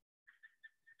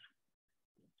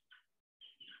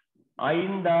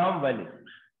 ஐந்தாம் வலு.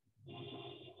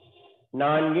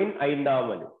 4 ஐந்தாம்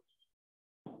வலு.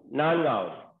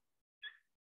 நான்காவது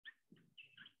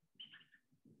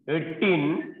 8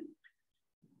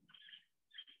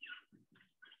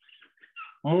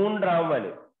 மூன்றாம்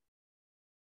வலு.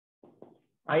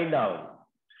 ஐந்தாவது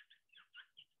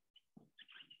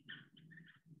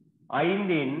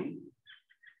 5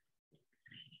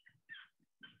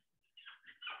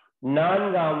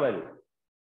 நான்காம் வலு.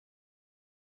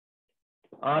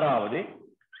 ஆறாவது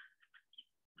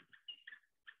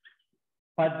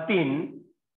 10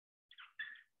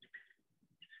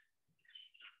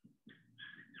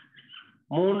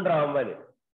 மூன்றாம் வலு.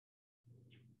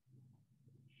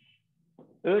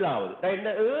 ஏழாவது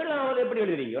ஏழாவது எப்படி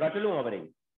எழுதுறீங்க? ஒரு சொல்லுவோம் அவரை.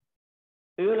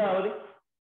 ஏழாவது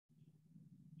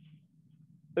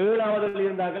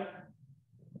இருந்தார்கள்.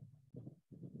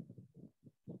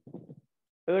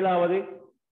 ஏழாவது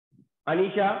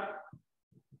அனிஷா.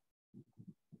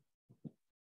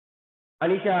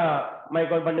 அனிஷா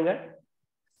மைக் ஆன் பண்ணுங்க.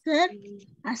 சார்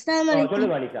அஸ்ஸலாமு அலைக்கும்.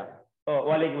 சொல்லுங்க அனிஷா.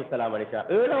 வலைக்கும் அஸ்ஸலாம் அனிஷா.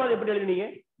 ஏழாவது எப்படி எழுதுனீங்க?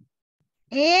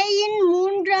 A இன்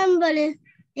மூன்றாம் வலு.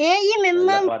 A இன்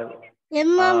எம்மாம்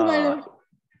வலு.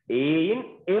 A இன்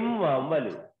எம்மாம்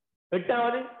வலு.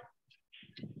 எட்டாவது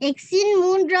X இன்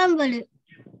மூன்றாம் வலு.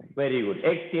 Very good.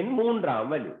 X இன் மூன்றாம்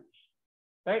வலு.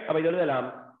 ரைட், அப்ப இது எழுதலாம்.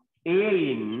 A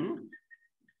இன்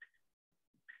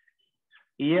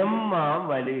எம்மாம்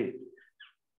வலு.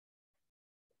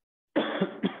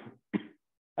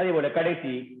 அதே போல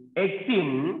கடைசி X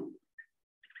இன்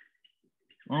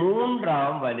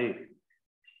மூன்றாம் வலு.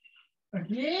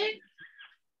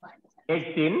 X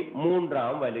இன்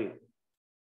மூன்றாம் வலு.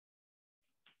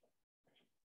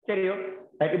 சரியோ?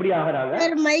 இப்படியாக நாங்க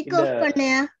சார் மைக் ஆஃப்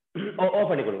பண்ணயா? ஆஃப்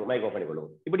பண்ணி கொடுங்க, மைக் ஆஃப் பண்ணி கொடுங்க.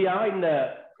 இப்படியாக இந்த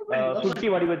சுட்டி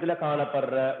வடிவத்துல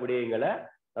காணப்படுற விடயங்களை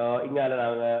இங்கால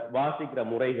நாங்க வாசிக்கிற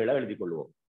முறைகளை எழுதி கொள்வோம்.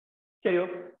 சரியோ?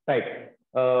 ரைட்.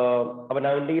 அப்ப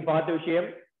நான் இன்னைக்கு பார்த்த விஷயம்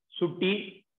சுட்டி.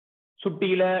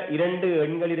 சுட்டியில 2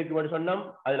 எண்கள் இருக்குன்னு சொன்னோம்.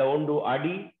 அதுல ஒன்று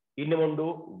அடி, இன்னும் ஒன்று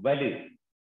வலு.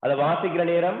 அதை வாசிக்கிற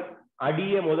நேரம்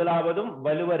அடிய முதலாவதும்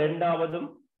வலுவ 2ஆவதும்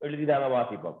எழுதிதாங்க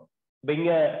வாசிப்போம். இப்ப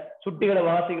இங்க சுட்டிகளை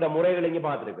வாசிக்கிற முறைகளை இங்க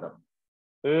பார்த்திருக்கிறோம்.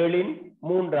 7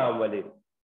 மூன்றாம் வலு,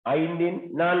 5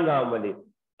 4ஆம் வலு,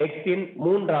 X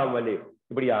மூன்றாம் வலு.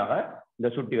 இப்படியாக இந்த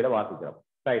சுட்டிகளை வாசிக்கிறோம்.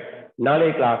 ரைட்.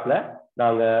 நாளைய கிளாஸ்ல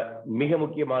நாங்க மிக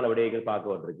முக்கியமான விடயங்கள்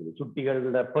பார்க்க வந்திருக்குது.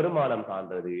 சுட்டிகளோட பெருமானம்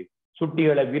காண்றது,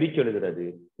 சுட்டிகளை விரிச்சு எழுதுறது.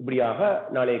 இப்படியாக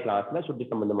நாளைய கிளாஸ்ல சுட்டி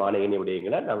சம்பந்தமான இணைய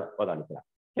விடயங்களை நாங்க அவதானிக்கலாம்.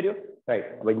 சரியோ? ரைட்.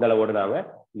 அப்ப இந்த அளவோடு நாங்க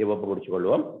இந்த வகுப்பு முடிச்சு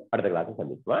கொள்வோம். அடுத்த கிளாஸ்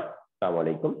சந்திப்போம். அஸ்ஸலாமு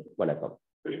அலைக்கும். வணக்கம்.